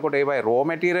ලංකාවට එනකොට ඒවයි රෝ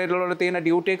මැටීරියල් වල තියෙන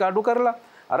ඩියුටි එක අඩු කරලා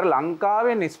අර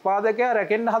ලංකාවේ නිෂ්පාදකයා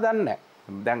රැකෙන්න හදන්නේ.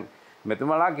 දැන්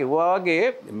මෙතුමලා කිව්වා වගේ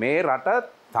මේ රට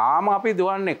තාම අපි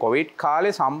දුවන්නේ කොවිඩ්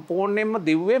කාලේ සම්පූර්ණයෙන්ම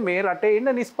දිව්වේ මේ රටේ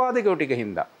ඉන්න නිෂ්පාදකයෝ ටික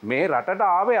හින්දා. මේ රටට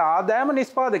ආවේ ආදායම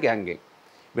නිෂ්පාදකයන්ගෙන්.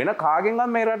 වෙන කාගෙන්වත්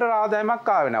මේ රටට ආදායමක්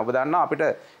ආවේ නැහැ. ඔබ දන්නවා අපිට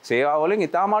සේවා වලින්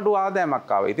ඉතාම අඩු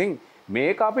ආදායමක් ආවා. ඉතින්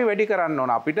මේක අපි වැඩි කරන්න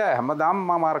ඕන. අපිට හැමදාම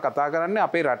මම අර කතා කරන්නේ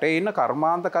අපේ රටේ ඉන්න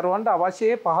කර්මාන්තකරුවන්ට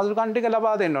අවශ්‍ය පහසුකම් ටික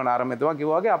ලබා දෙන්න ඕන. අර මෙතුමා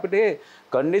කිව්වා වගේ අපිට ඒ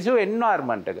කන්ඩිසිව්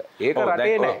එන්වයරන්මන්ට් එක. ඒක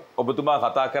රටේ නැහැ. ඔබතුමා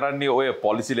කතා කරන්නේ ඔය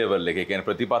පොලිසි ලෙවල් එකේ. කියන්නේ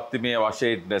ප්‍රතිපත්තිමය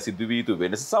වශයෙන් සිදුවිය යුතු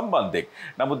වෙනස සම්බන්ධයෙන්.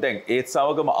 නමුත් දැන් ඒත්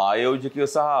සමගම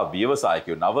ආයෝජකයෝ සහ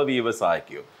ව්‍යවසායකයෝ නව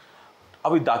ව්‍යවසායකයෝ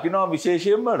අපි දකිනවා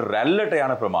විශේෂයෙන්ම රැල්ලට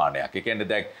යන ප්‍රමාණයක්. ඒ කියන්නේ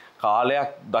දැන්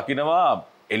කාලයක් දකිනවා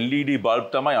LED බල්බ්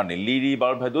තමයි යන්නේ. LED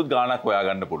බල්බ් හැදුවොත් ගාණක්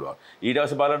හොයාගන්න පුළුවන්. ඊට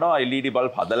පස්සේ බලනවා LED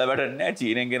බල්බ් හදලා වැඩන්නේ නැහැ.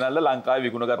 චීනෙන් ගෙනල්ලා ලංකාවේ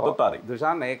විකුණ ගත්තොත් හරි.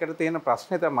 දුෂාන් ඒකට තියෙන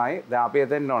ප්‍රශ්නේ තමයි දැන් අපි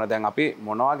එතෙන්න ඕන. දැන් අපි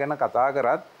මොනවා ගැන කතා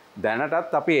කරත්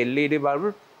දැනටත් අපි LED බල්බ්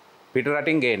පිට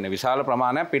රටින් ගේන්නේ. විශාල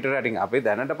ප්‍රමාණයක් පිට රටින්. අපි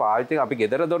දැනට පාවිච්චි අපි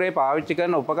ගෙදර දොරේ පාවිච්චි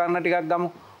කරන උපකරණ ටිකක්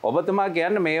ගමු. ඔබතුමා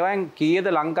කියන්නේ මේවෙන්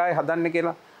කීයද ලංකාවේ හදන්නේ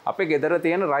කියලා? අපේ ගෙදර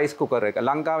තියෙන රයිස් කුකර් එක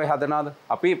ලංකාවේ හදනවද?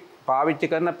 අපි පාවිච්චි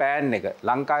කරන පෑන් එක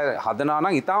ලංකාවේ හදනවා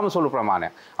නම් ඉතාම සුළු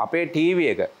ප්‍රමාණයක්. අපේ ටීවී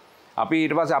එක, අපි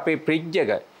ඊට පස්සේ අපේ ෆ්‍රිජ්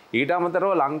එක, ඊට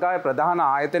අමතරව ලංකාවේ ප්‍රධාන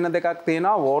ආයතන දෙකක්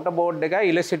තියෙනවා වෝටර් බෝඩ් එකයි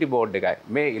ඉලෙක්ට්‍රිසිටි බෝඩ් එකයි.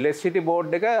 මේ ඉලෙක්ට්‍රිසිටි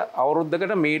බෝඩ් එක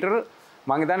අවුරුද්දකට මීටර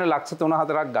මම හිතන්නේ ලක්ෂ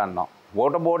 3-4ක් ගන්නවා.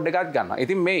 වෝටර් බෝඩ් එකක් ගන්නවා.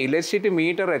 ඉතින් මේ ඉලෙක්ට්‍රිසිටි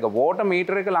මීටර එක, වෝටර්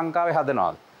මීටර එක ලංකාවේ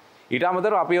හදනවද? ඊට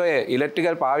අමතරව අපි ඔය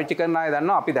ඉලෙක්ට්‍රිකල් පාවිච්චි කරන අය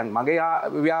දන්නවා අපි දැන් මගේ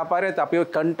ව්‍යාපාරයේත් අපි ඔය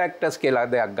කන්ටැක්ටර්ස් කියලා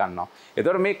දෙයක් ගන්නවා.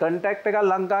 ඒතකොට මේ කන්ටැක්ට් එක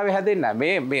ලංකාවේ හැදෙන්නේ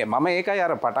නැහැ. මේ මම ඒකයි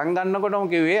අර පටන් ගන්නකොටම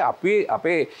කිව්වේ අපි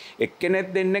අපේ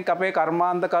එක්කෙනෙක් දෙන්නෙක් අපේ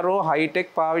කර්මාන්තකරෝ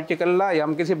හයිටෙක් පාවිච්චි කරලා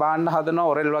යම්කිසි භාණ්ඩ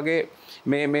හදනවා ඔරෙල් වගේ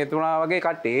මේ තුනා වගේ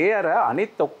කට්ටිය අර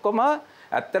අනිත් ඔක්කොම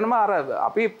ඇත්තනම අර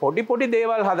අපි පොඩි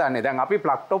දේවල් හදන්නේ. දැන් අපි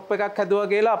ප්ලග් টොප් එකක් හැදුවා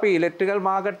කියලා අපි ඉලෙක්ට්‍රිකල්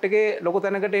මාකට් එකේ ලොකු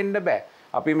තැනකට එන්න බෑ.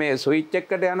 අපි මේ ස්විච්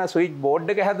එකට යන ස්විච් බෝඩ්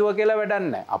එක හැදුවා කියලා වැඩක්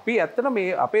නැහැ. අපි ඇත්තට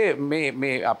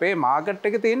මේ අපේ මාකට්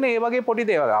එකේ තියෙන ඒ වගේ පොඩි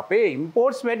දේවල්. අපේ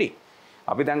ඉම්පෝර්ට්ස් වැඩි.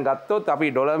 අපි දැන් ගත්තොත්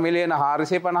අපි ඩොලර් මිලියන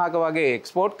 450ක වගේ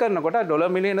එක්ස්පෝර්ට් කරනකොට ඩොලර්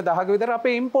මිලියන 10ක විතර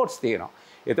අපේ ඉම්පෝර්ට්ස් තියෙනවා.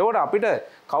 එතකොට අපිට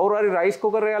කවුරු හරි රයිස්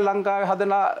කුකර් එකක් ලංකාවේ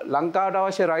හදලා ලංකාවට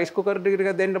අවශ්‍ය රයිස් කුකර්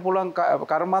ටික දෙන්න පුළුවන්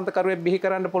කර්මාන්තකරුවෙක් බිහි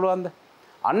කරන්න පුළුවන්ද?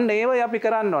 අන්න ඒවයි අපි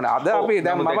කරන්න ඕනේ. අද අපි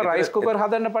දැන් මම රයිස් කුකර්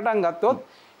හදන්න පටන් ගත්තොත්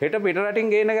හෙට පිට රටින්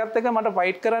ගේන ගත්ත එක මට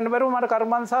ෆයිට් කරන්න බැරුව මට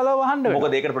කර්මාන්තශාලාව වහන්න වෙනවා.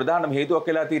 මොකද ඒකට ප්‍රධානම හේතුවක්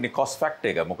වෙලා තියෙන්නේ කොස්ට්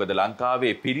ෆැක්ටර් එක. මොකද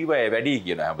ලංකාවේ පිරිවැය වැඩි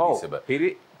කියන හැමතිස්සෙම.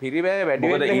 පිරිවැය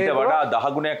වැඩි වෙන්න ඊට වඩා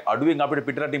 10 ගුණයක් අඩුවෙන් අපිට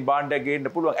පිට රටින් භාණ්ඩයක්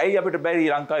ගේන්න පුළුවන්. ඇයි අපිට බැරි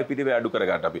ලංකාවේ පිරිවැය අඩු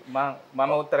කරගන්න අපි?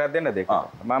 මම උත්තරයක් දෙන්න දෙක.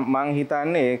 මම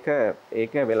හිතන්නේ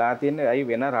ඒක වෙලා තියෙන්නේ ඇයි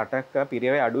වෙන රටක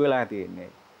පිරිවැය අඩු වෙලා තියෙන්නේ.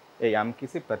 ඒ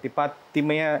යම්කිසි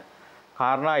ප්‍රතිපත්තිමය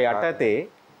කාරණා යටතේ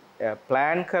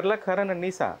ප්ලෑන් කරලා කරන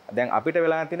නිසා දැන් අපිට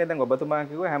වෙලා තියෙන්නේ දැන් ඔබතුමා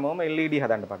කිව්වා හැමෝම LED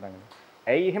හදන්න පටන් ගන්නවා.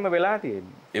 ඇයි එහෙම වෙලා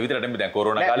තියෙන්නේ? ඒ විතරට නෙමෙයි දැන්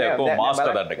කොරෝනා කාලේ ඔක්කොම මාස්ක්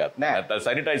හදන්න ගත්තා. නැත්නම්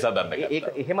සැනිටයිස් හදන්න ගත්තා.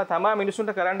 ඒක එහෙම තමයි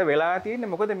මිනිසුන්ට කරන්න වෙලා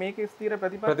තියෙන්නේ. මොකද මේකේ ස්ථිර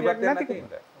ප්‍රතිපත්තියක් නැති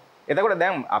නිසා. එතකොට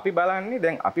දැන්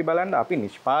අපි බලන්න අපි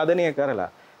නිෂ්පාදනය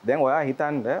කරලා දැන් ඔයා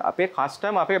හිතන්න අපේ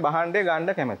කස්ටම් අපේ භාණ්ඩය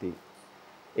ගන්න කැමතියි.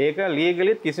 ඒක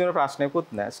ලීගලිත් කිසිම ප්‍රශ්නයක්වත්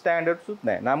නැහැ. ස්ටෑන්ඩඩ්ස්ුත්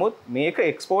නැහැ. නමුත් මේක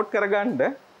එක්ස්පෝර්ට්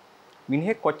කරගන්න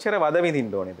මිනිහෙක් කොච්චර වද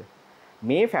විඳින්න ඕනේද?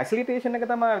 මේ ෆැසිලිටේෂන් එක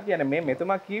තමයි කියන්නේ මේ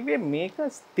මෙතුමා කිව්වේ මේක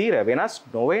ස්ථිර වෙනස්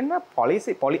නොවෙන්න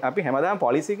පොලිසි අපි හැමදාම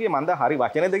පොලිසි කියේ මන්ද හරි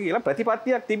වචනද කියලා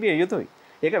ප්‍රතිපත්තියක් තිබිය යුතුයි.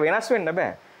 ඒක වෙනස් වෙන්න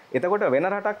බෑ. එතකොට වෙන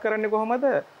රටක් කරන්නේ කොහොමද?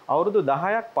 අවුරුදු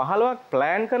 10ක් 15ක්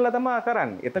ප්ලෑන් කරලා තමයි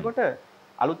කරන්නේ. එතකොට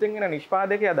අලුතෙන් එන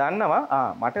නිෂ්පාදකයා දන්නවා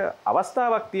මට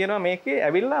අවස්ථාවක් තියෙනවා මේකේ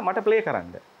ඇවිල්ලා මට ප්ලේ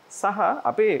කරන්න. සහ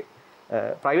අපේ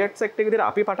ප්‍රයිවට් සෙක්ටර් එක විදිහට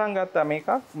අපි පටන් ගත්තා මේකක්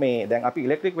මේ දැන් අපි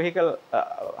ඉලෙක්ට්‍රික් වෙහිකල්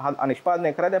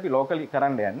නිෂ්පාදනය කරද්දී අපි ලෝකලි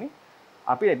කරන්න යන්නේ.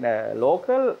 අපි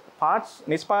ලෝකල් පාර්ට්ස්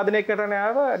නිෂ්පාදනය කරන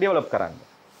ආව ඩෙවලොප් කරන්න.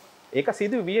 ඒක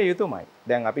සිදු විය යුතුමයි.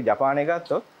 දැන් අපි ජපානයේ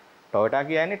ගත්තොත් ටොයෝටා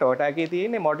කියන්නේ ටොයෝටා එකේ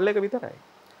තියෙන්නේ මොඩල් එක විතරයි.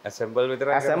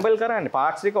 ඇසෙම්බල් කරන්නේ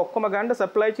පාර්ට්ස් ටික ඔක්කොම ගන්න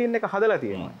සප්ලයි චේන් එක හදලා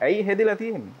තියෙනවා. ඇයි හැදිලා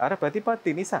තියෙන්නේ? අර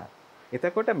ප්‍රතිපත්ති නිසා.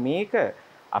 එතකොට මේක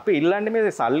අපි ඉල්ලන්නේ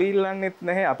මේ සල්ලි ඉල්ලන්නෙත්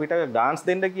නැහැ අපිට ඩාන්ස්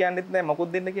දෙන්න කියන්නෙත් නැහැ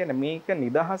මොකුත් දෙන්න කියන්නේ මේක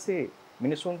නිදහසේ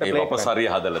මිනිසුන්ට ප්ලේ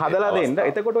හදලා දෙන්න.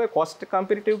 එතකොට ඔය කොස්ට්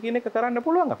කම්පිටිටිව් කියන එක කරන්න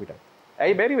පුළුවන් අපිට.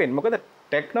 ඇයි බැරි වෙන්නේ? මොකද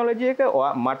ටෙක්නොලොජි එක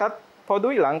මටත්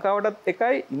පොදුයි ලංකාවටත්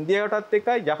එකයි ඉන්දියාවටත්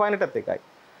එකයි ජපානයටත් එකයි.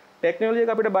 ටෙක්නොලොජි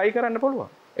එක අපිට බයි කරන්න පුළුවන්.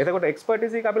 එතකොට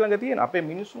එක්ස්පර්ටිස් එක අපි ළඟ තියෙන අපේ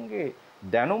මිනිසුන්ගේ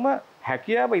දැනුම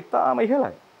හැකියාව ඉතාම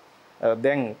ඉහළයි.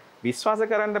 දැන් විශ්වාස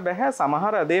කරන්න බෑ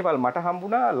සමහර දේවල් මට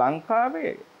හම්බුණා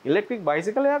ලංකාවේ ඉලෙක්ට්‍රික්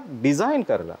බයිසිකලයක්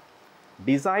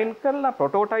ඩිසයින් කරලා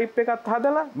ප්‍රොටෝටයිප් එකක්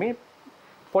හදලා මේ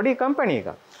පොඩි කම්පැනි එකක්.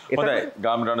 හොඳයි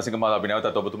ගාමිණී රණසිංහ මහතා අපි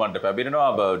නැවතත් ඔබතුමන්ට පැමිණෙනවා.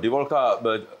 ඩිවෝල්කා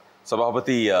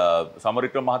සභාපති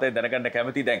සමරික්‍රම මහතා දැනගන්න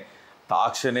කැමති දැන්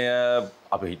තාක්ෂණය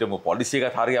අපි හිතමු පොලිසි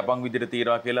එකත් හරි අපං විදිහට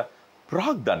තියෙනවා කියලා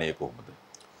ප්‍රාග්ධනය කොහොමද?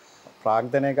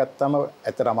 ප්‍රාග්ධනය ගත්තම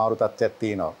ඇත්තට අමාරු තත්ත්වයක්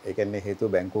තියෙනවා. ඒ කියන්නේ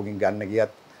හේතුව බැංකුවකින් ගන්න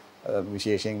ගියත්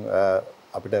විශේෂයෙන්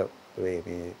අපිට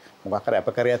මේ මොකක් හරි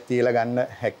අපකරයක් තියලා ගන්න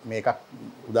මේකක්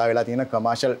උදා වෙලා තියෙන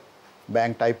කමර්ෂල්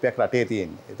බැංක් ටයිප් එකක් රටේ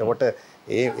තියෙන්නේ. එතකොට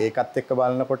ඒකත් එක්ක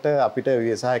බලනකොට අපිට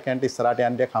ව්‍යවසායකයන්ට ඉස්සරහට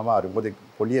යන්න ටිකක් අමාරුයි. මොකද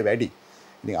පොලිය වැඩි.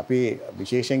 ඉතින් අපි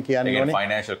විශේෂයෙන් කියන්නේ ඕනේ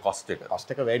ෆයිනෑන්ෂල්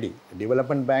කොස්ට් එක වැඩි.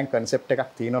 ඩෙවලොප්මන්ට් බැංක් කන්සෙප්ට්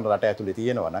එකක් තියෙනවා රට ඇතුලේ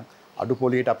තියෙනවා නම් අඩු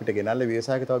පොලියට අපිට ගෙනල්ලා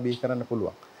ව්‍යවසායක තව බිහි කරන්න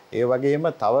පුළුවන්. ඒ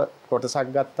වගේම තව කොටසක්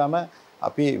ගත්තම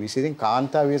අපි විශේෂයෙන්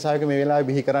කාන්තා ව්‍යවසායක මේ වෙලාවේ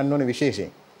බිහි කරන්න ඕනේ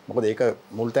විශේෂයෙන්. මොකද ඒක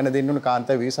මුල් තැන දෙන්න ඕනේ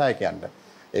කාන්තා ව්‍යවසායකයන්ට.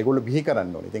 ඒගොල්ලෝ බිහි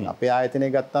කරන්න ඕනේ. ඉතින් අපේ ආයතනය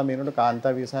ගත්තාම මේනොට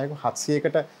කාන්තා ව්‍යවසායක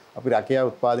 700කට අපි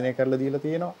රැකියාව උත්පාදනය කරලා දීලා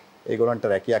තියෙනවා. ඒගොල්ලන්ට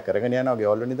රැකියාව කරගෙන යනවා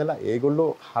ගෙවල් වල ඉඳලා. ඒගොල්ලෝ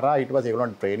හරහා ඊට පස්සේ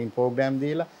ඒගොල්ලන්ට ට්‍රේනින් ප්‍රෝග්‍රෑම්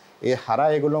දීලා ඒ හරහා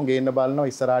ඒගොල්ලෝ ගේන්න බලනවා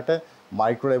ඉස්සරහට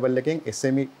මයික්‍රෝ ලෙවල් එකෙන්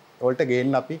SME වලට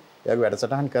ගේන්න අපි ඒගොල්ලෝ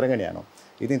වැඩසටහන් කරගෙන යනවා.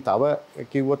 ඉතින් තව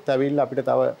කිව්වොත් ඇවිල්ලා අපිට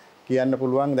තව කියන්න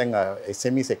පුළුවන් දැන්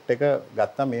SME සෙක්ටර් එක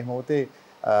ගත්තා මේ මොහොතේ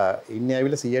ඉන්නේ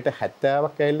ඇවිල්ලා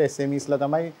 70%ක් ඇවිල්ලා SMEsලා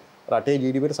තමයි රටේ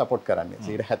GDP එකට සපෝට් කරන්නේ.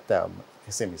 70%ක්ම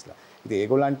SMEsලා. ඉතින්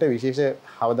ඒගොල්ලන්ට විශේෂ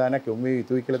අවධානයක් යොමු වෙ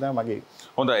යුතුයි කියලා තමයි මගේ.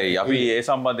 හොඳයි අපි ඒ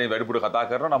සම්බන්ධයෙන් වැඩිපුර කතා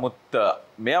කරනවා. නමුත්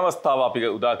මේ අවස්ථාව අපි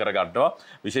උදා කර ගන්නවා.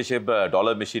 විශේෂයෙන්ම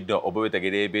ඩොලර් මැෂින් ඔබ වෙත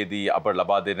ගෙනීමේදී අපට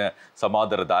ලබා දෙන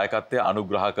සමාදර දායකත්වය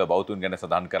අනුග්‍රහක බෞතුන් ගැන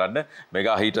සඳහන් කරන්න.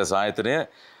 මෙගා හීටර්ස් ආයතනය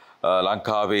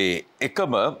ලංකාවේ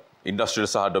එකම ඉන්ඩස්ට්‍රියල්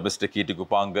සහ domestic heating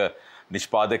උපාංග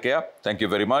නිෂ්පාදකයා. Thank you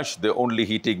very much. The only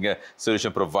heating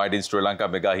solution provided in Sri Lanka,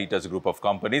 Mega Heaters Group of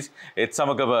Companies. ඒත්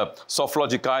සමගම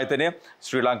Softlogic ආයතනය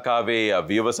ශ්‍රී ලංකාවේ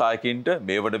ව්‍යවසායකින්ට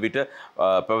මේ වන විට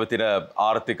පැවතින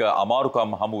ආර්ථික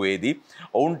අමාරුකම් හමුවේදී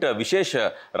ඔවුන්ට විශේෂ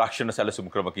රක්ෂණ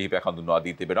සැලසුම් ක්‍රම කිහිපයක් හඳුන්වා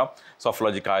දී තිබෙනවා.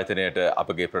 Softlogic ආයතනයට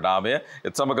අපගේ ප්‍රණාමය.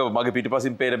 ඒත් සමගම මගේ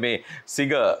පිටිපසින් පේන මේ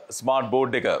සිග ස්මාර්ට්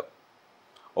බෝඩ් එක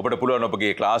ඔබට පුළුවන්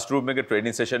ඔබගේ ක්ලාස් රූම් එක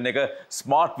ට්‍රේනින් සෙෂන් එක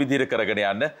ස්මාර්ට් විදිහට කරගෙන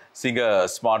යන්න සිංග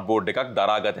ස්මාර්ට් බෝඩ් එකක්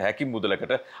දරාගත හැකි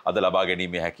මුදලකට අද ලබා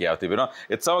ගැනීමේ හැකියාව තිබෙනවා.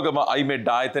 ඒත් සමගම iMed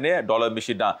ආයතනය ඩොලර්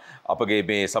මැෂින් අපගේ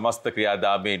මේ සමස්ත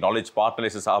ක්‍රියාදාමයේ නොලෙජ් පාර්ට්නර්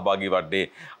ලෙස සහභාගී වන්නේ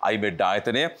iMed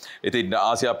ආයතනය. ඉතින්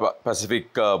ආසියා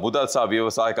පැසිෆික් මුදල් සහ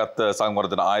ව්‍යවසායකත්ව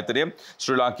සංවර්ධන ආයතනය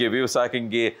ශ්‍රී ලාංකීය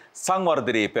ව්‍යවසායකින්ගේ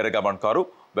සංවර්ධනයේ පෙරගමන්කරු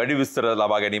වැඩි විස්තර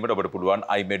ලබා ගැනීමට ඔබට පුළුවන්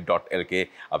imed.lk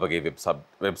අපගේ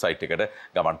වෙබ්සයිට් එකට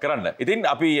ගමන් කරන්න. ඉතින්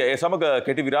අපි ඒ සමග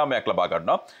කෙටි විරාමයක් ලබා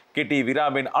ගන්නවා. කෙටි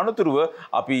විරාමයෙන් අනතුරුව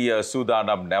අපි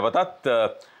සූදානම් නැවතත්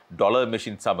ඩොලර්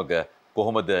මැෂින් සමග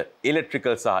කොහොමද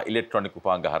ඉලෙක්ට්‍රිකල් සහ ඉලෙක්ට්‍රොනික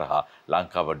උපාංග හරහා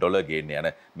ලංකාව ඩොලර් ගේන්න යන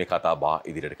මේ කතා බහ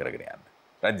ඉදිරියට කරගෙන යන්න.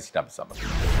 රැඳී සිටින්න අප සමග.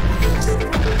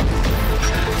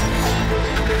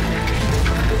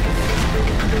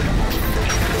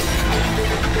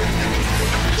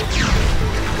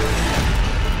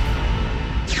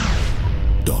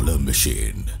 Dollar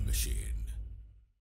Machine.